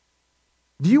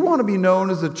 Do you want to be known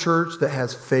as a church that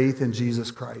has faith in Jesus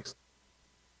Christ?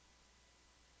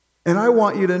 And I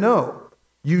want you to know,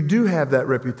 you do have that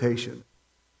reputation.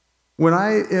 When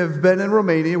I have been in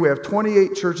Romania, we have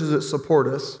 28 churches that support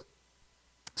us.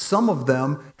 Some of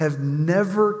them have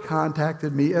never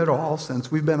contacted me at all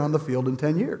since we've been on the field in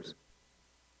 10 years.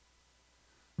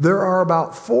 There are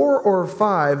about 4 or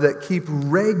 5 that keep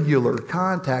regular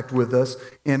contact with us,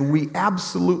 and we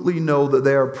absolutely know that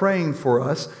they are praying for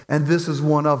us, and this is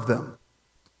one of them.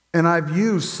 And I've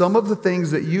used some of the things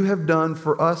that you have done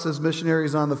for us as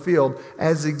missionaries on the field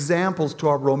as examples to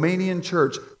our Romanian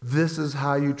church. This is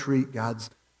how you treat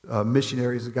God's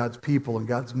missionaries and God's people and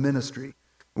God's ministry.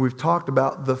 And we've talked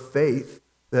about the faith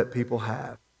that people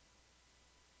have.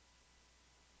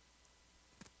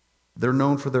 They're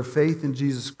known for their faith in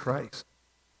Jesus Christ,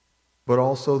 but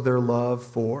also their love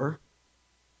for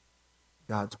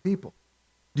God's people.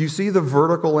 Do you see the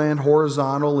vertical and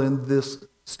horizontal in this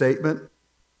statement?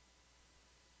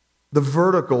 The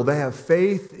vertical, they have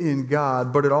faith in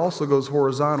God, but it also goes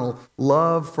horizontal,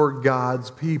 love for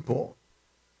God's people.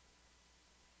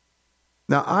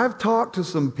 Now, I've talked to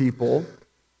some people,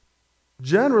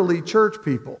 generally church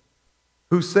people,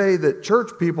 who say that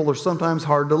church people are sometimes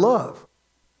hard to love.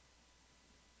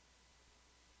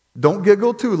 Don't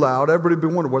giggle too loud. Everybody will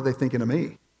be wondering, what are they thinking of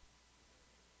me?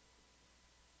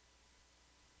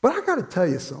 But I got to tell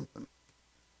you something.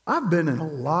 I've been in a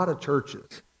lot of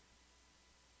churches,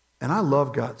 and I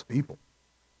love God's people.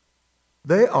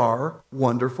 They are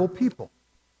wonderful people.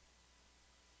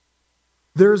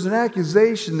 There's an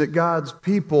accusation that God's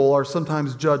people are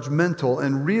sometimes judgmental,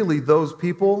 and really those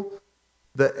people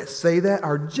that say that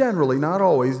are generally, not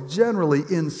always, generally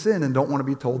in sin and don't want to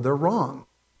be told they're wrong.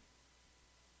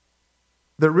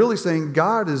 They're really saying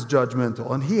God is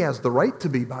judgmental, and he has the right to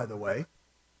be, by the way.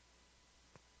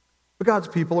 But God's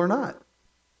people are not.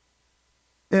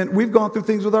 And we've gone through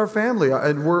things with our family,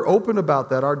 and we're open about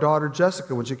that. Our daughter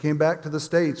Jessica, when she came back to the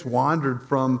States, wandered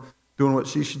from doing what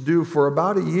she should do for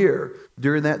about a year.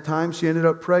 During that time, she ended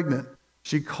up pregnant.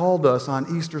 She called us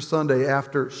on Easter Sunday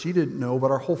after, she didn't know,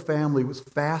 but our whole family was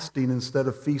fasting instead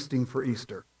of feasting for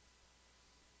Easter.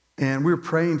 And we were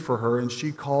praying for her, and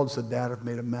she called and said, Dad, I've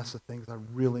made a mess of things. I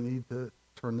really need to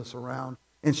turn this around.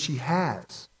 And she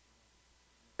has.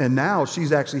 And now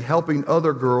she's actually helping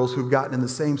other girls who've gotten in the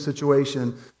same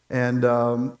situation. And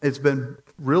it's been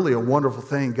really a wonderful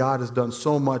thing. God has done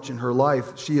so much in her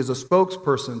life. She is a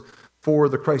spokesperson for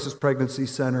the Crisis Pregnancy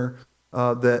Center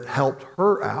that helped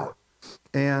her out.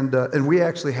 And we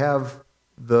actually have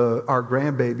our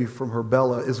grandbaby from her,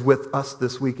 Bella, is with us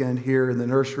this weekend here in the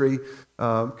nursery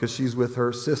because she's with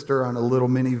her sister on a little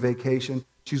mini vacation.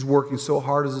 She's working so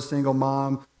hard as a single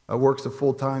mom, works a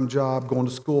full-time job, going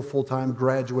to school full-time,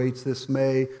 graduates this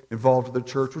May, involved with the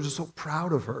church. We're just so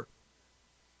proud of her.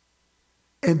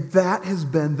 And that has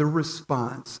been the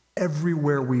response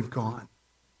everywhere we've gone.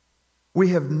 We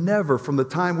have never, from the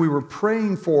time we were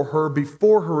praying for her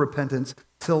before her repentance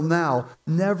till now,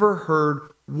 never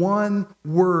heard one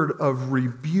word of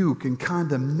rebuke and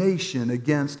condemnation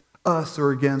against us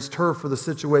or against her for the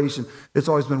situation. It's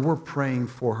always been, we're praying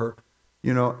for her.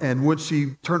 And when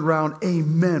she turned around,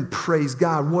 amen, praise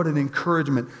God, what an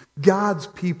encouragement. God's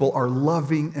people are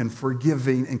loving and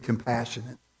forgiving and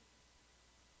compassionate.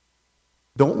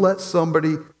 Don't let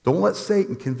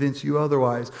Satan convince you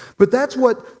otherwise. But that's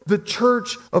what the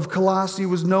church of Colossae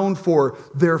was known for,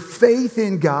 their faith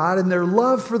in God and their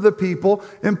love for the people.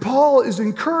 And Paul is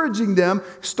encouraging them,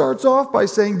 starts off by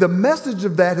saying, the message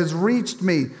of that has reached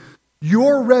me.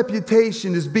 Your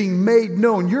reputation is being made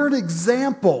known. You're an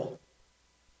example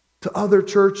to other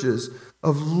churches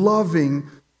of loving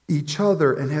each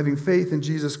other and having faith in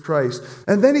Jesus Christ.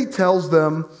 And then he tells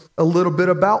them a little bit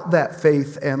about that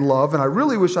faith and love. And I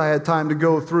really wish I had time to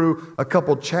go through a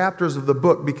couple chapters of the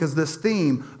book, because this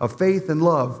theme of faith and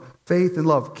love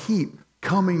keep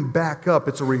coming back up.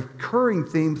 It's a recurring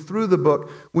theme through the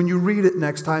book. When you read it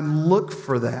next time, look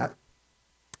for that.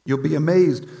 You'll be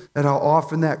amazed at how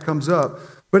often that comes up.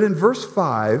 But in verse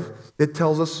 5, it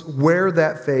tells us where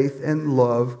that faith and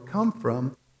love come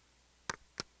from.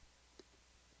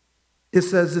 It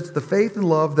says it's the faith and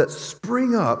love that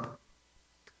spring up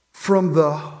from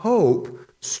the hope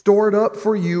stored up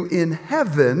for you in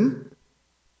heaven,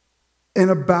 and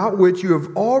about which you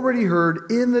have already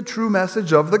heard in the true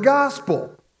message of the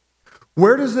gospel.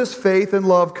 Where does this faith and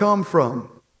love come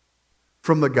from?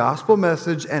 From the gospel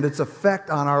message and its effect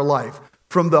on our life.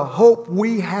 From the hope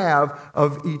we have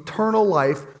of eternal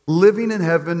life, living in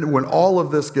heaven when all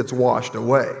of this gets washed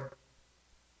away.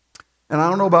 And I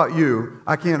don't know about you,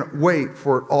 I can't wait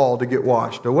for it all to get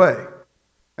washed away.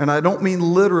 And I don't mean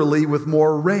literally with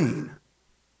more rain.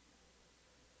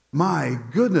 My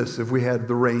goodness, if we had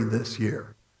the rain this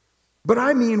year. But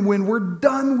I mean when we're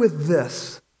done with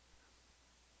this.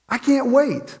 I can't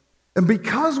wait. And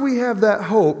because we have that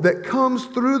hope that comes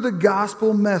through the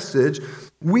gospel message,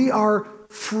 we are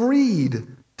freed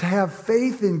to have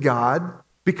faith in God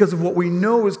because of what we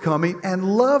know is coming,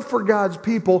 and love for God's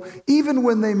people even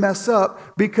when they mess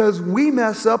up, because we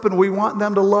mess up and we want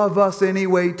them to love us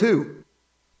anyway too.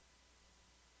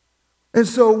 And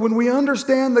so when we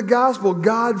understand the gospel,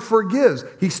 God forgives.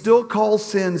 He still calls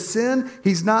sin sin.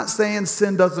 He's not saying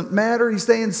sin doesn't matter. He's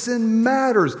saying sin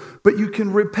matters. But you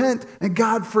can repent and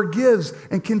God forgives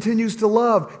and continues to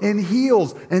love and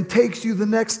heals and takes you the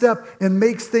next step and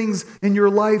makes things in your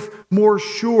life more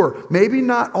sure. Maybe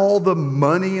not all the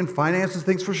money and finances,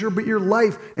 things for sure, but your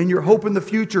life and your hope in the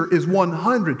future is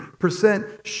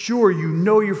 100% sure. You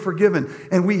know you're forgiven.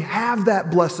 And we have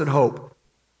that blessed hope.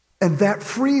 And that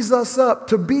frees us up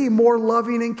to be more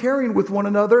loving and caring with one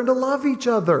another and to love each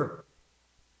other.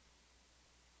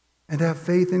 And have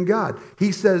faith in God.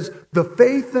 He says the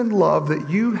faith and love that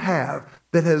you have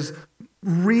that has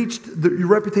reached, your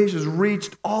reputation has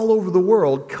reached all over the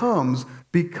world comes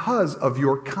because of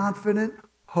your confident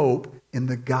hope in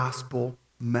the gospel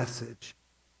message.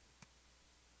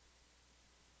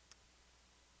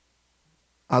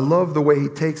 I love the way he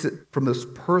takes it from this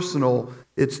personal,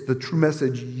 it's the true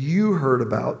message you heard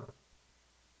about.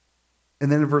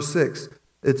 And then in verse 6,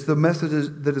 it's the message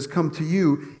that has come to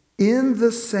you in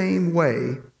the same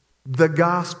way the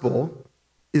gospel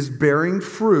is bearing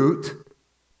fruit.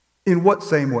 In what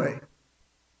same way?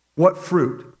 What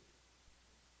fruit?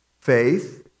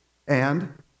 Faith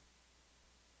and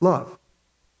love.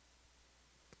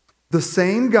 The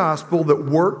same gospel that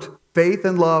worked faith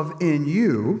and love in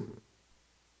you.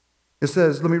 It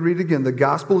says, let me read it again. The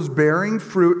gospel is bearing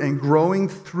fruit and growing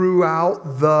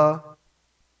throughout the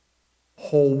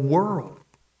whole world,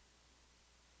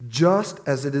 just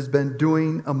as it has been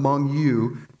doing among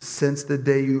you since the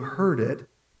day you heard it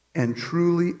and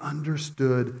truly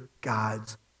understood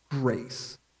God's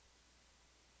grace.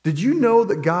 Did you know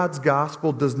that God's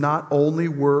gospel does not only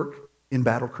work in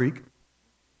Battle Creek?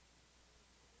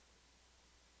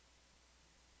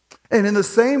 And in the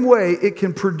same way, it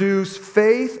can produce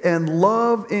faith and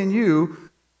love in you.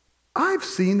 I've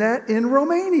seen that in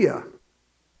Romania.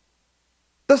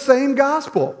 The same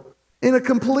gospel in a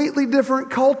completely different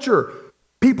culture.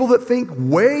 People that think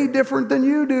way different than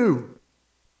you do.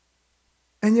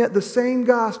 And yet the same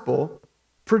gospel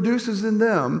produces in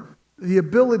them the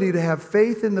ability to have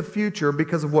faith in the future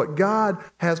because of what God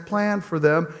has planned for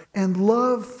them and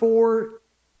love for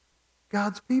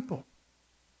God's people.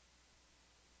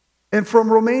 And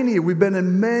from Romania, we've been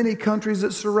in many countries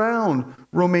that surround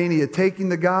Romania, taking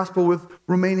the gospel with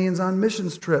Romanians on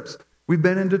missions trips. We've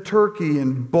been into Turkey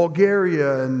and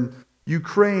Bulgaria and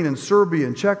Ukraine and Serbia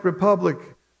and Czech Republic,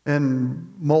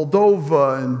 and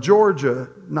Moldova and Georgia,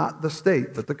 not the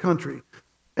state, but the country.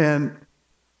 And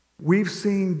we've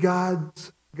seen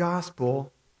God's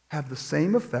gospel have the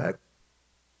same effect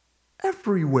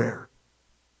everywhere.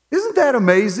 Isn't that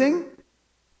amazing?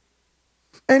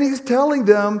 And he's telling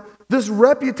them, this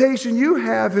reputation you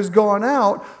have has gone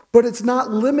out, but it's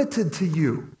not limited to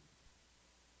you.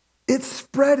 It's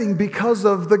spreading because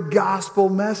of the gospel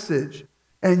message.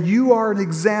 And you are an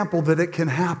example that it can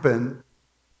happen.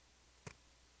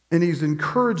 And he's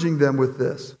encouraging them with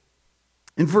this.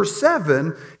 In verse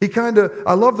 7,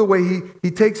 I love the way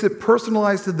he takes it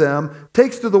personalized to them,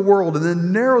 takes to the world, and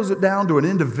then narrows it down to an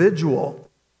individual.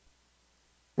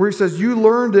 Where he says, you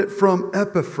learned it from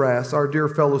Epaphras, our dear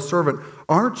fellow servant.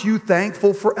 Aren't you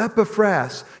thankful for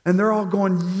Epaphras? And they're all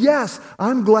going, yes,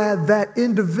 I'm glad that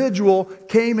individual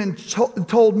came and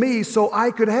told me so I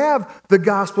could have the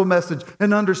gospel message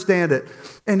and understand it.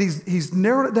 And he's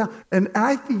narrowed it down. And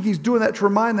I think he's doing that to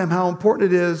remind them how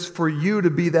important it is for you to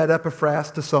be that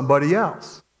Epaphras to somebody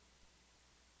else.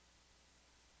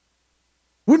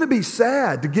 Wouldn't it be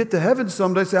sad to get to heaven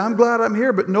someday and say, I'm glad I'm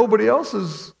here, but nobody else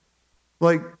is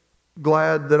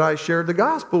glad that I shared the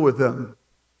gospel with them?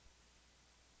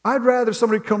 I'd rather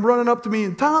somebody come running up to me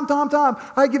and, Tom,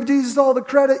 I give Jesus all the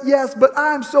credit, yes, but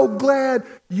I'm so glad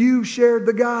you shared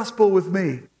the gospel with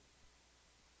me.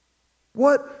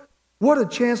 What a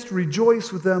chance to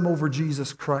rejoice with them over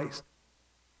Jesus Christ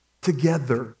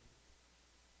together.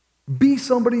 Be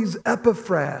somebody's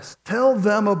Epaphras. Tell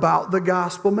them about the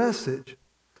gospel message.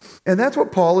 And that's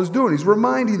what Paul is doing. He's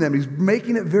reminding them. He's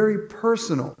making it very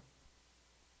personal.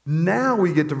 Now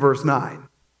we get to verse 9.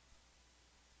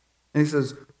 And he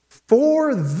says,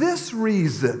 for this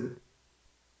reason,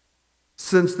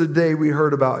 since the day we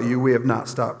heard about you, we have not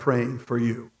stopped praying for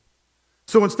you.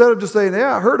 So instead of just saying,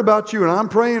 yeah, I heard about you and I'm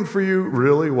praying for you,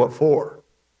 really, what for?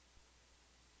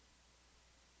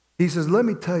 He says, let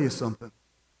me tell you something.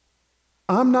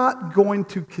 I'm not going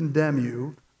to condemn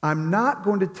you. I'm not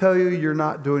going to tell you you're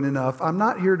not doing enough. I'm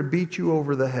not here to beat you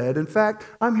over the head. In fact,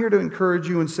 I'm here to encourage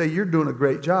you and say you're doing a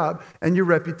great job and your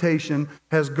reputation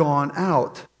has gone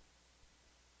out.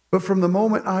 But from the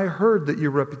moment I heard that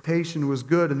your reputation was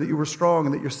good and that you were strong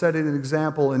and that you're setting an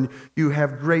example and you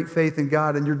have great faith in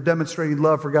God and you're demonstrating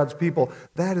love for God's people,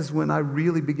 that is when I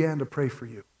really began to pray for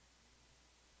you.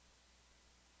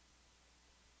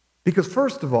 Because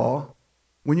first of all,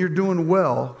 when you're doing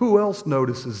well, who else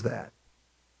notices that?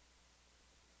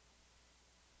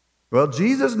 Well,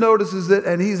 Jesus notices it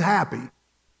and he's happy.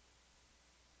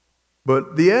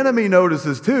 But the enemy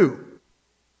notices too.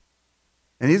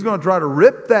 And he's going to try to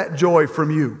rip that joy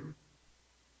from you.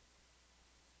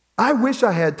 I wish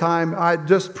I had time. I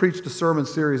just preached a sermon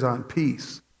series on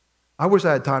peace. I wish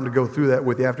I had time to go through that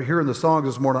with you. After hearing the songs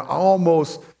this morning,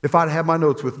 if I'd had my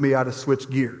notes with me, I'd have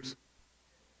switched gears.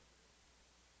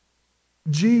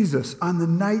 Jesus, on the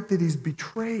night that he's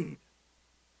betrayed,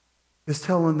 is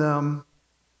telling them,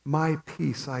 my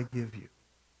peace I give you.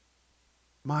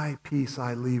 My peace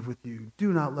I leave with you.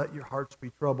 Do not let your hearts be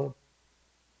troubled.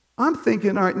 I'm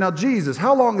thinking, all right, now Jesus,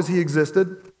 how long has he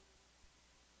existed?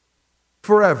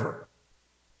 Forever.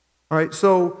 All right,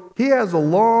 so he has a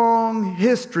long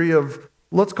history of,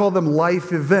 let's call them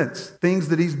life events, things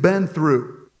that he's been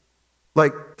through.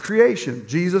 Like creation.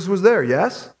 Jesus was there,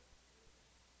 yes?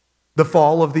 The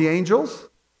fall of the angels.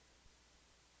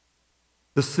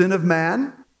 The sin of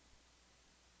man.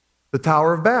 The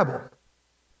Tower of Babel.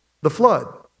 The flood.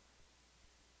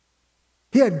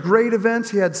 He had great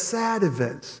events. He had sad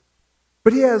events.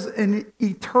 But he has an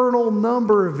eternal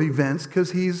number of events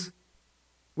because he's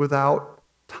without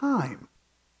time.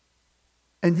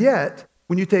 And yet,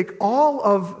 when you take all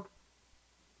of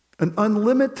an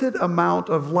unlimited amount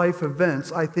of life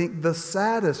events, I think the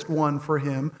saddest one for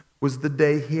him was the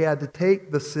day he had to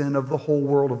take the sin of the whole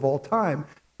world of all time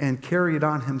and carry it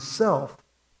on himself.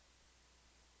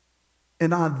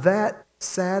 And on that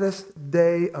saddest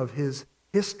day of his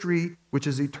history, which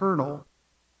is eternal,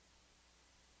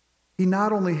 he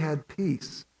not only had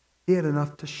peace, he had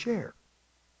enough to share.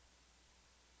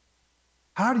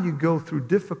 How do you go through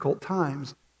difficult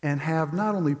times and have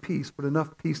not only peace, but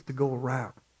enough peace to go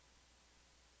around?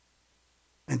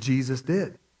 And Jesus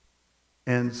did.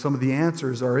 And some of the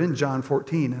answers are in John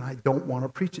 14, and I don't want to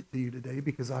preach it to you today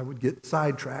because I would get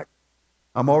sidetracked.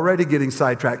 I'm already getting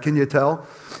sidetracked, can you tell?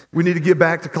 We need to get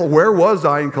back to, where was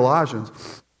I in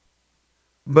Colossians?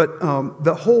 But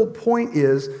the whole point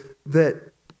is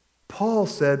that Paul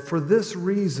said, for this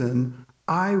reason,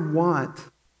 I want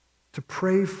to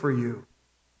pray for you.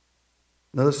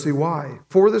 Now let's see why.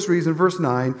 For this reason, verse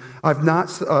 9, I've not,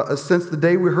 since the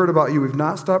day we heard about you, we've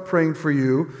not stopped praying for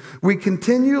you. We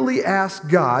continually ask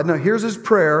God, now here's his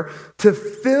prayer, to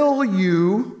fill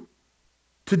you,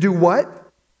 to do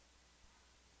what?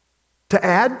 To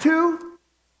add to?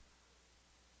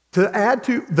 To add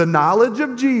to the knowledge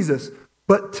of Jesus,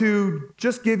 but to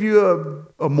just give you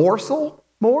a morsel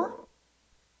more?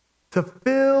 To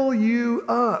fill you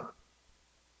up.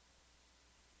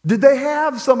 Did they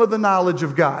have some of the knowledge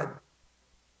of God?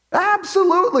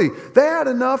 Absolutely. They had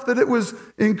enough that it was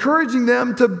encouraging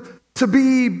them to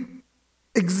be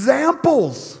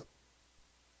examples.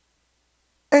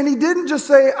 And he didn't just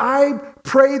say, I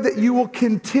pray that you will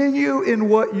continue in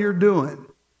what you're doing.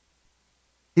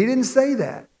 He didn't say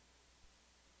that.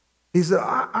 He said,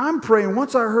 I'm praying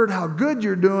once I heard how good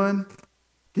you're doing,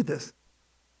 get this,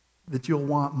 that you'll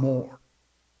want more.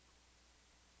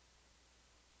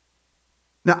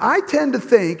 Now, I tend to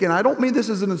think, and I don't mean this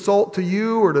as an insult to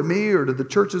you or to me or to the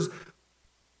churches,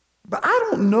 but I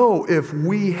don't know if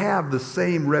we have the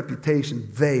same reputation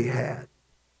they had.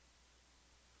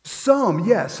 Some,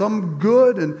 yes, some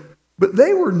good, but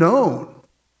they were known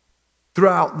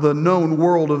throughout the known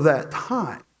world of that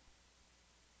time.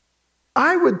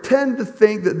 I would tend to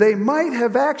think that they might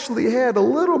have actually had a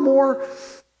little more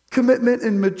commitment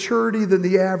and maturity than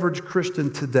the average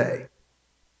Christian today.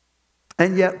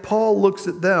 And yet Paul looks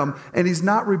at them and he's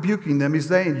not rebuking them. He's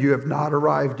saying, you have not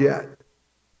arrived yet.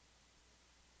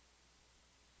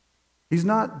 He's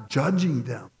not judging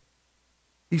them.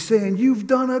 He's saying, you've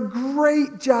done a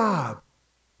great job.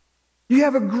 You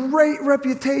have a great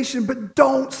reputation, but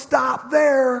don't stop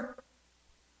there.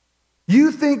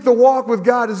 You think the walk with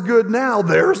God is good now.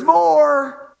 There's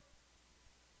more.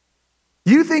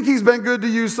 You think he's been good to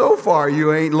you so far.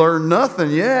 You ain't learned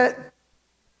nothing yet.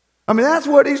 I mean, that's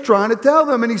what he's trying to tell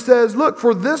them. And he says, look,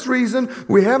 for this reason,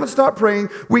 we haven't stopped praying.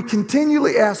 We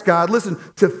continually ask God, listen,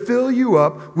 to fill you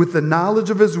up with the knowledge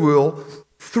of his will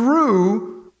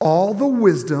through all the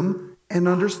wisdom and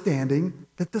understanding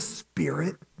that the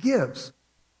Spirit gives.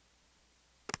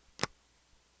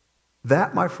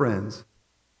 That, my friends,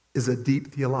 is a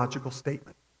deep theological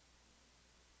statement.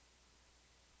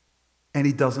 And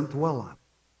he doesn't dwell on it.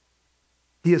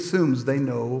 He assumes they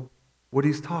know what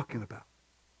he's talking about.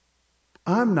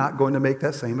 I'm not going to make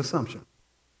that same assumption.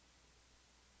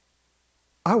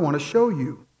 I want to show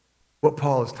you what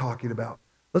Paul is talking about.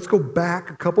 Let's go back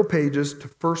a couple pages to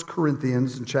 1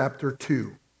 Corinthians in chapter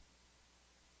 2.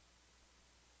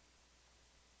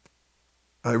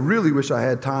 I really wish I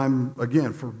had time,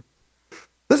 again, for...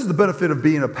 This is the benefit of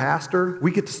being a pastor.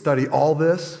 We get to study all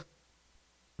this.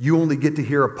 You only get to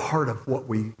hear a part of what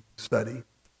we study.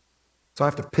 So I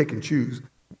have to pick and choose.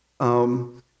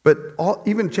 But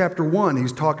even chapter 1,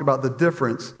 he's talking about the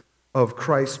difference of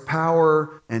Christ's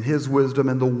power and his wisdom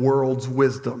and the world's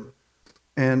wisdom.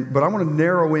 But I want to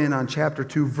narrow in on chapter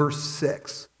 2, verse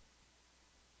 6.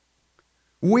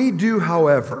 We do,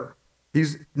 however,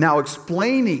 he's now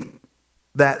explaining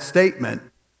that statement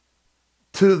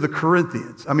to the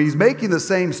Corinthians. I mean, he's making the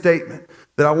same statement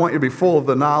that I want you to be full of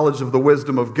the knowledge of the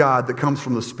wisdom of God that comes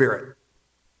from the Spirit.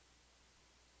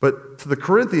 But to the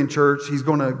Corinthian church, he's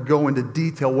going to go into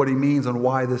detail what he means and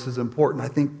why this is important. I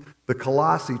think the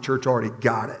Colossae church already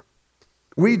got it.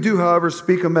 We do, however,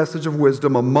 speak a message of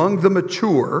wisdom among the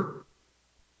mature,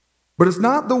 but it's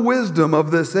not the wisdom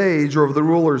of this age or of the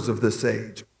rulers of this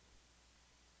age,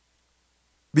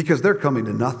 because they're coming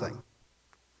to nothing.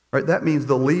 Right? That means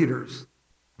the leaders,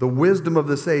 the wisdom of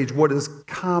this age, what is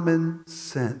common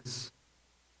sense,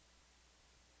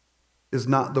 is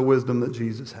not the wisdom that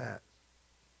Jesus had.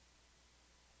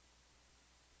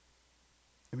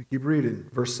 Let me keep reading.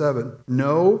 Verse 7.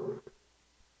 No,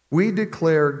 we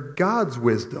declare God's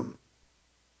wisdom.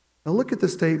 Now look at the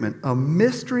statement. A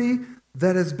mystery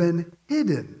that has been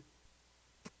hidden,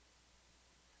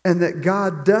 and that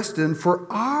God destined for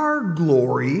our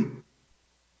glory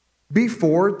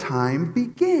before time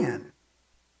began.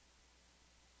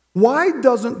 Why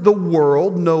doesn't the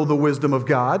world know the wisdom of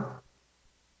God?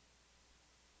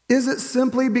 Is it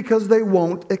simply because they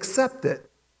won't accept it?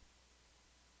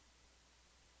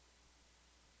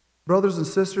 Brothers and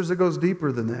sisters, it goes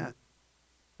deeper than that.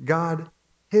 God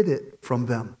hid it from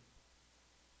them.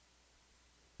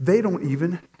 They don't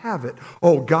even have it.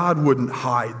 Oh, God wouldn't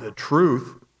hide the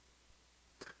truth.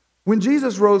 When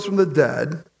Jesus rose from the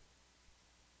dead,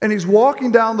 and he's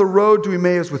walking down the road to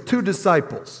Emmaus with 2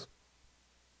 disciples,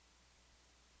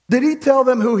 did he tell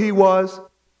them who he was?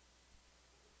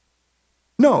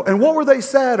 No. And what were they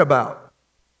sad about?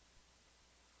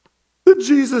 That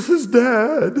Jesus is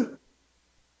dead.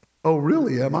 Oh,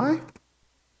 really? Am I?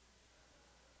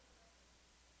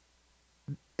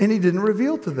 And he didn't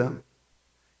reveal to them.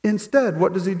 Instead,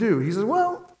 what does he do? He says,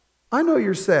 well, I know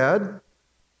you're sad,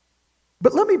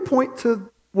 but let me point to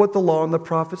what the law and the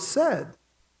prophets said.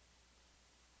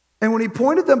 And when he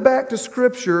pointed them back to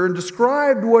Scripture and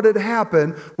described what had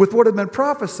happened with what had been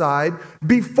prophesied,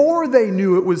 before they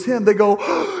knew it was him, they go,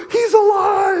 oh, he's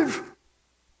alive!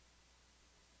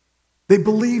 They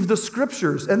believe the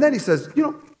Scriptures. And then he says,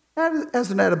 as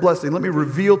an added blessing, let me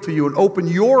reveal to you and open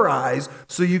your eyes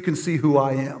so you can see who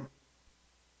I am.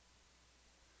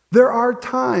 There are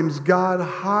times God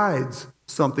hides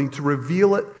something to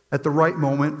reveal it at the right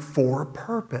moment for a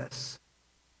purpose.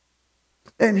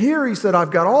 And here he said,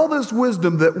 I've got all this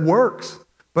wisdom that works,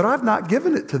 but I've not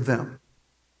given it to them.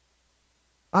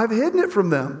 I've hidden it from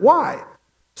them. Why?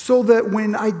 So that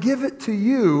when I give it to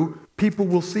you, people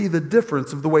will see the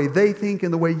difference of the way they think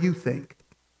and the way you think.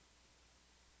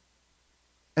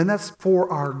 And that's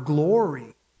for our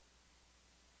glory.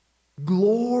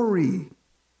 Glory.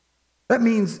 That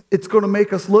means it's going to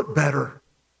make us look better.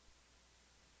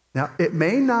 Now, it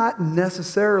may not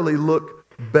necessarily look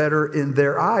better in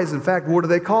their eyes. In fact, what do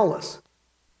they call us?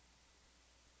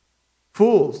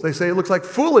 Fools. They say it looks like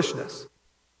foolishness.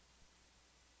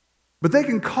 But they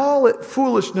can call it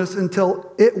foolishness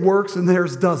until it works and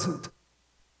theirs doesn't.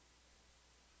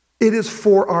 It is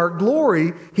for our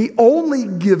glory. He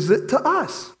only gives it to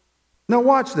us. Now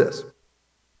watch this.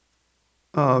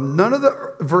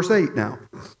 Verse 8 now.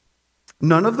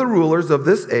 None of the rulers of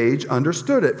this age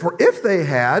understood it. For if they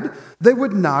had, they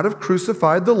would not have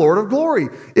crucified the Lord of glory.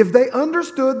 If they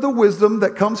understood the wisdom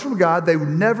that comes from God, they would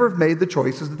never have made the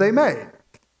choices that they made.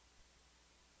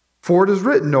 For it is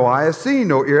written, no eye has seen,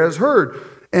 no ear has heard,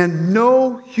 and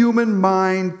no human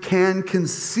mind can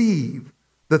conceive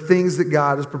the things that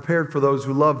God has prepared for those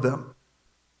who love them.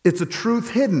 It's a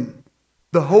truth hidden.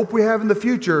 The hope we have in the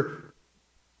future,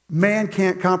 man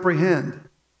can't comprehend.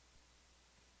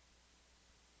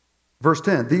 Verse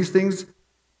 10, these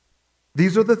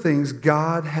are the things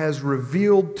God has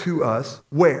revealed to us,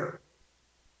 where?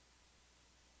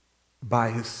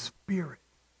 By His Spirit.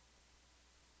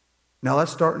 Now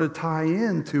that's starting to tie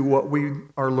into what we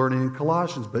are learning in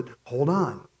Colossians, but hold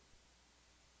on.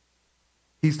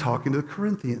 He's talking to the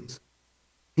Corinthians.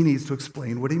 He needs to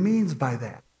explain what he means by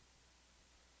that.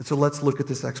 And so let's look at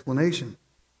this explanation.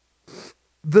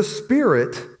 The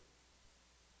Spirit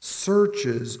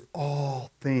searches all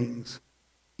things,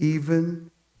 even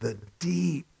the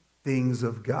deep things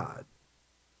of God.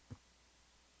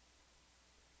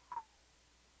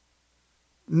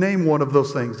 Name one of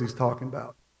those things he's talking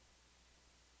about.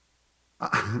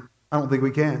 I don't think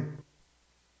we can.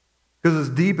 Because as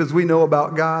deep as we know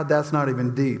about God, that's not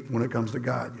even deep when it comes to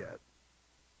God yet.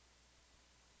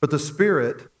 But the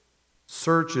Spirit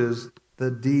searches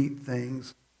the deep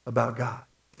things about God.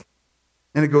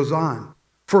 And it goes on.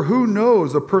 For who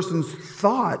knows a person's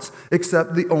thoughts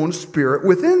except the own spirit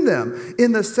within them?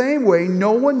 In the same way,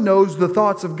 no one knows the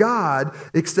thoughts of God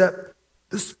except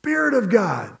the Spirit of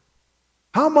God.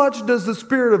 How much does the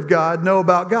Spirit of God know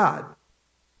about God?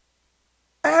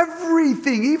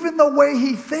 Everything, even the way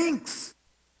He thinks.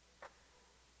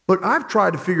 Look, I've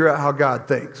tried to figure out how God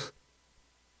thinks.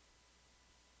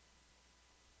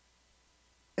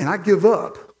 And I give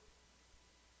up.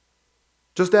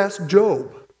 Just ask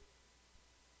Job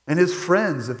and his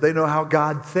friends if they know how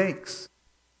God thinks.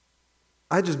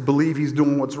 I just believe he's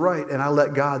doing what's right, and I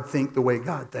let God think the way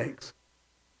God thinks.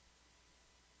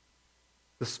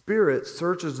 The Spirit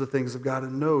searches the things of God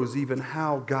and knows even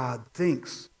how God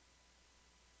thinks.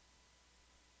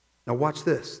 Now watch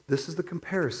this. This is the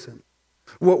comparison.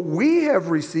 What we have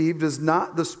received is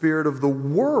not the spirit of the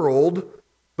world,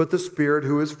 but the Spirit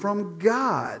who is from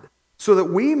God, so that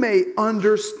we may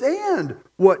understand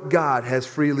what God has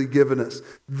freely given us.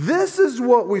 This is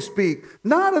what we speak,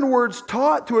 not in words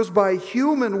taught to us by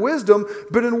human wisdom,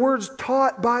 but in words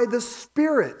taught by the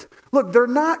Spirit. Look, they're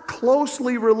not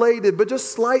closely related, but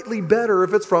just slightly better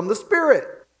if it's from the Spirit.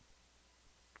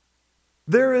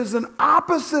 There is an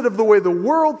opposite of the way the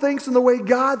world thinks and the way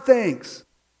God thinks.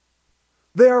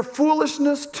 They are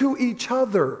foolishness to each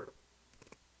other.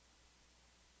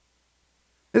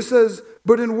 It says,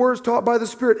 but in words taught by the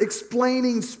Spirit,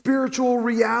 explaining spiritual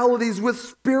realities with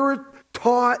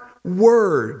Spirit-taught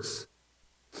words.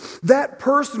 That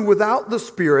person without the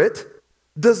Spirit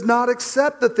does not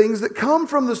accept the things that come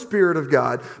from the Spirit of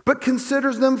God, but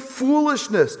considers them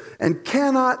foolishness and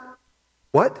cannot,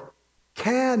 what?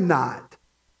 Cannot.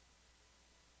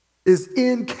 Is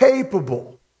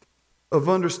incapable of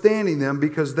understanding them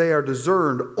because they are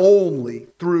discerned only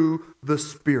through the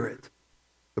Spirit.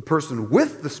 The person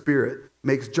with the Spirit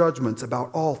makes judgments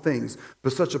about all things,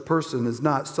 but such a person is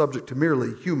not subject to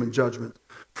merely human judgment.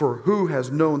 For who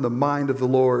has known the mind of the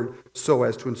Lord so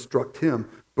as to instruct him?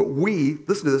 But we,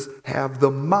 listen to this, have the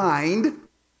mind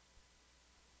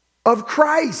of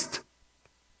Christ.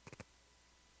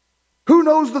 Who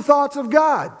knows the thoughts of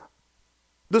God?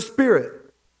 The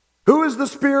Spirit. Who is the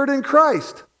Spirit in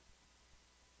Christ?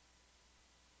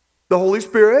 The Holy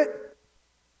Spirit.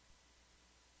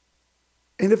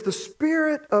 And if the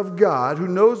Spirit of God, who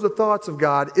knows the thoughts of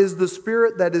God, is the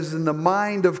Spirit that is in the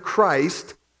mind of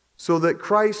Christ, so that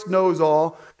Christ knows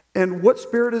all, and what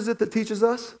Spirit is it that teaches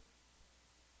us?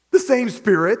 The same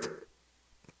Spirit.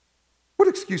 What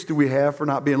excuse do we have for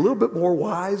not being a little bit more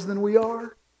wise than we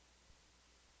are?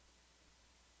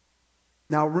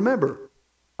 Now remember,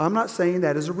 I'm not saying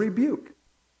that as a rebuke.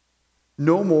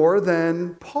 No more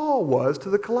than Paul was to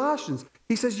the Colossians.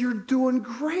 He says, you're doing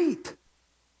great.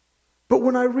 But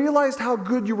when I realized how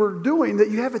good you were doing, that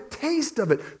you have a taste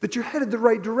of it, that you're headed the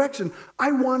right direction,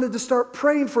 I wanted to start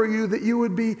praying for you that you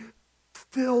would be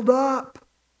filled up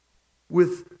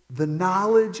with the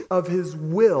knowledge of his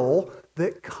will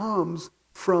that comes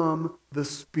from the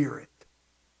Spirit.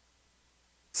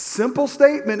 Simple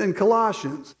statement in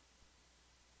Colossians,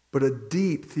 but a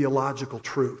deep theological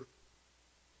truth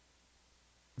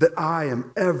that I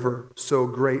am ever so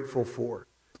grateful for.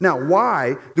 Now,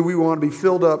 why do we want to be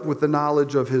filled up with the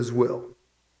knowledge of his will?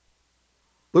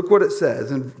 Look what it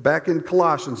says, back in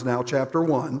Colossians now, chapter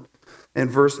 1,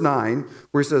 and verse 9,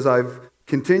 where he says, I've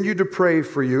continued to pray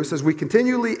for you. It says, we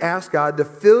continually ask God to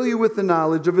fill you with the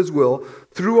knowledge of his will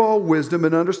through all wisdom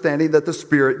and understanding that the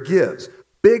Spirit gives.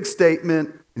 Big statement,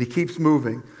 and he keeps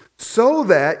moving. So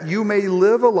that you may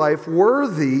live a life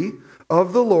worthy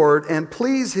of the Lord and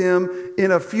please him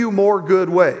in a few more good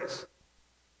ways.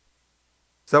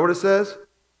 Is that what it says?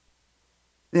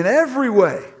 In every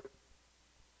way.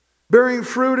 Bearing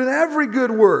fruit in every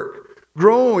good work.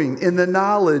 Growing in the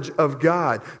knowledge of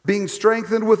God. Being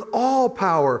strengthened with all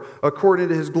power according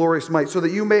to his glorious might. So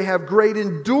that you may have great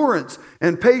endurance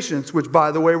and patience. Which,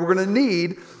 by the way, we're going to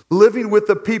need living with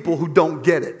the people who don't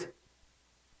get it.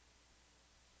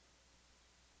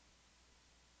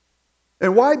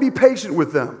 And why be patient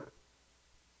with them?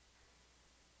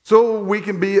 So we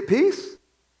can be at peace?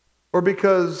 Or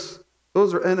because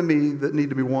those are enemies that need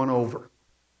to be won over?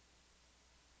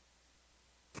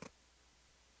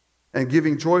 And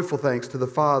giving joyful thanks to the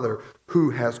Father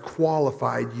who has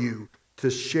qualified you to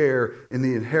share in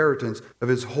the inheritance of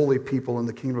his holy people in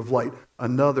the kingdom of light.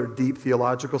 Another deep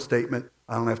theological statement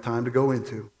I don't have time to go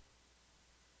into.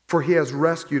 For he has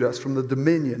rescued us from the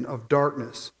dominion of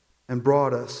darkness and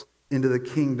brought us into the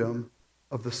kingdom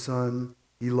of the Son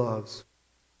he loves.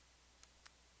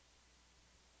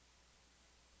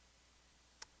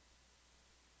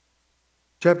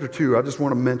 Chapter 2, I just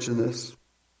want to mention this.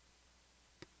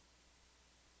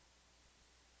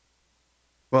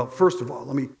 Well, first of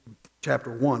all,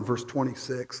 chapter 1, verse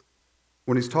 26,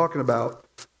 when he's talking about,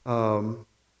 and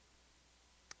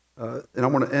I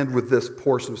want to end with this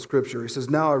portion of Scripture. He says,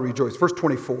 now I rejoice. Verse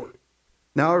 24,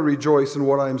 now I rejoice in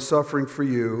what I am suffering for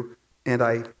you, and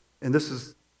this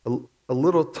is a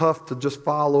little tough to just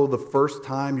follow the first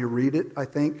time you read it, I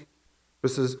think.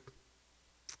 This is,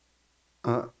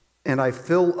 and I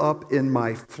fill up in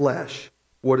my flesh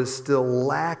what is still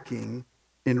lacking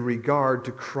in regard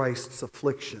to Christ's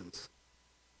afflictions.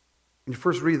 When you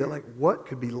first read that, like, what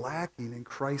could be lacking in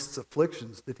Christ's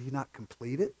afflictions? Did he not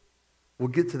complete it? We'll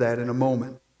get to that in a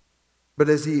moment. But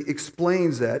as he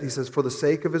explains that, he says, for the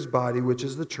sake of his body, which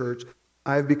is the church,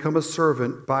 I have become a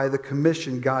servant by the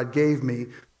commission God gave me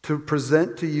to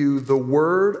present to you the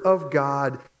word of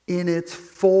God in its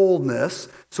fullness.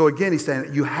 So again, he's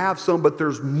saying, you have some, but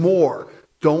there's more.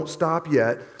 Don't stop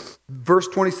yet. Verse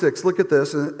 26, look at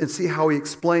this and see how he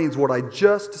explains what I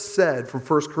just said from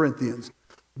 1 Corinthians.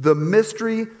 The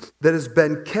mystery that has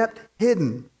been kept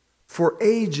hidden for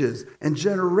ages and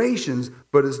generations,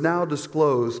 but is now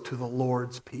disclosed to the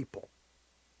Lord's people.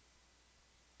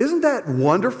 Isn't that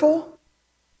wonderful?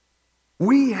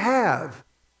 We have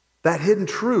that hidden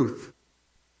truth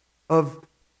of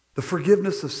the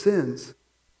forgiveness of sins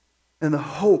and the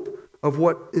hope of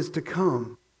what is to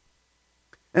come.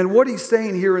 And what he's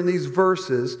saying here in these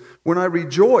verses, when I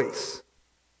rejoice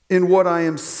in what I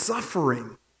am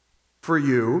suffering for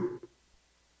you,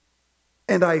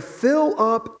 and I fill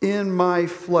up in my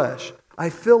flesh, I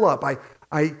fill up,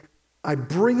 I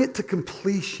bring it to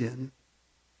completion.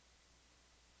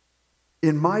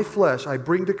 In my flesh, I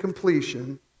bring to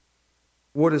completion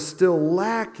what is still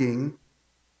lacking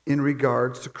in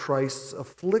regards to Christ's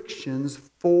afflictions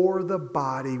for the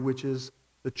body, which is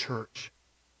the church.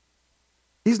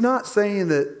 He's not saying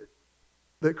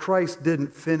that Christ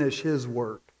didn't finish his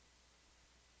work.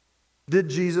 Did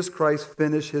Jesus Christ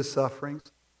finish his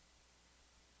sufferings?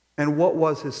 And what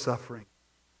was his suffering?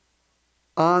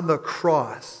 On the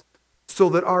cross, so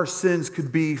that our sins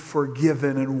could be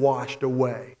forgiven and washed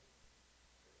away.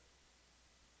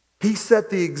 He set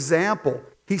the example.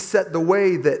 He set the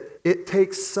way that it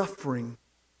takes suffering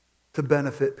to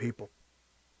benefit people.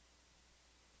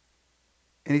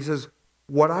 And he says,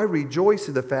 what I rejoice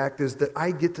in the fact is that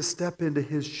I get to step into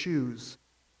his shoes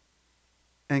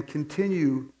and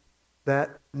continue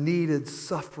that needed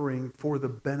suffering for the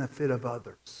benefit of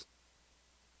others.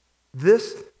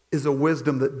 This is a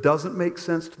wisdom that doesn't make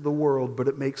sense to the world, but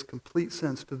it makes complete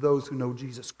sense to those who know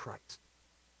Jesus Christ.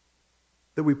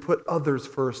 That we put others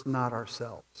first, not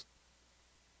ourselves.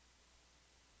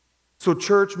 So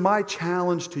church, my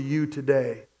challenge to you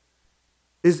today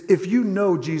is if you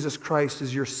know Jesus Christ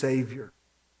as your Savior,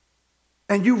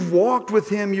 and you've walked with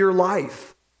him your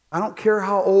life, I don't care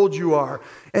how old you are,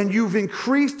 and you've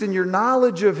increased in your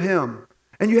knowledge of him,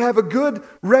 and you have a good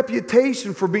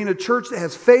reputation for being a church that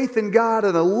has faith in God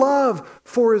and a love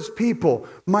for his people,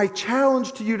 my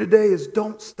challenge to you today is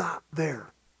don't stop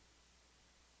there.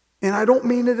 And I don't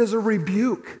mean it as a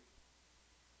rebuke.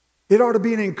 It ought to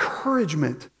be an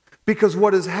encouragement, because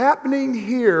what is happening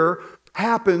here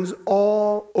happens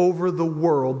all over the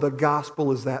world. The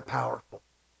gospel is that powerful.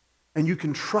 And you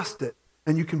can trust it,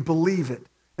 and you can believe it.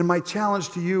 And my challenge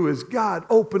to you is, God,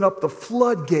 open up the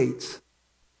floodgates.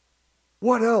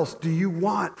 What else do you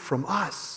want from us?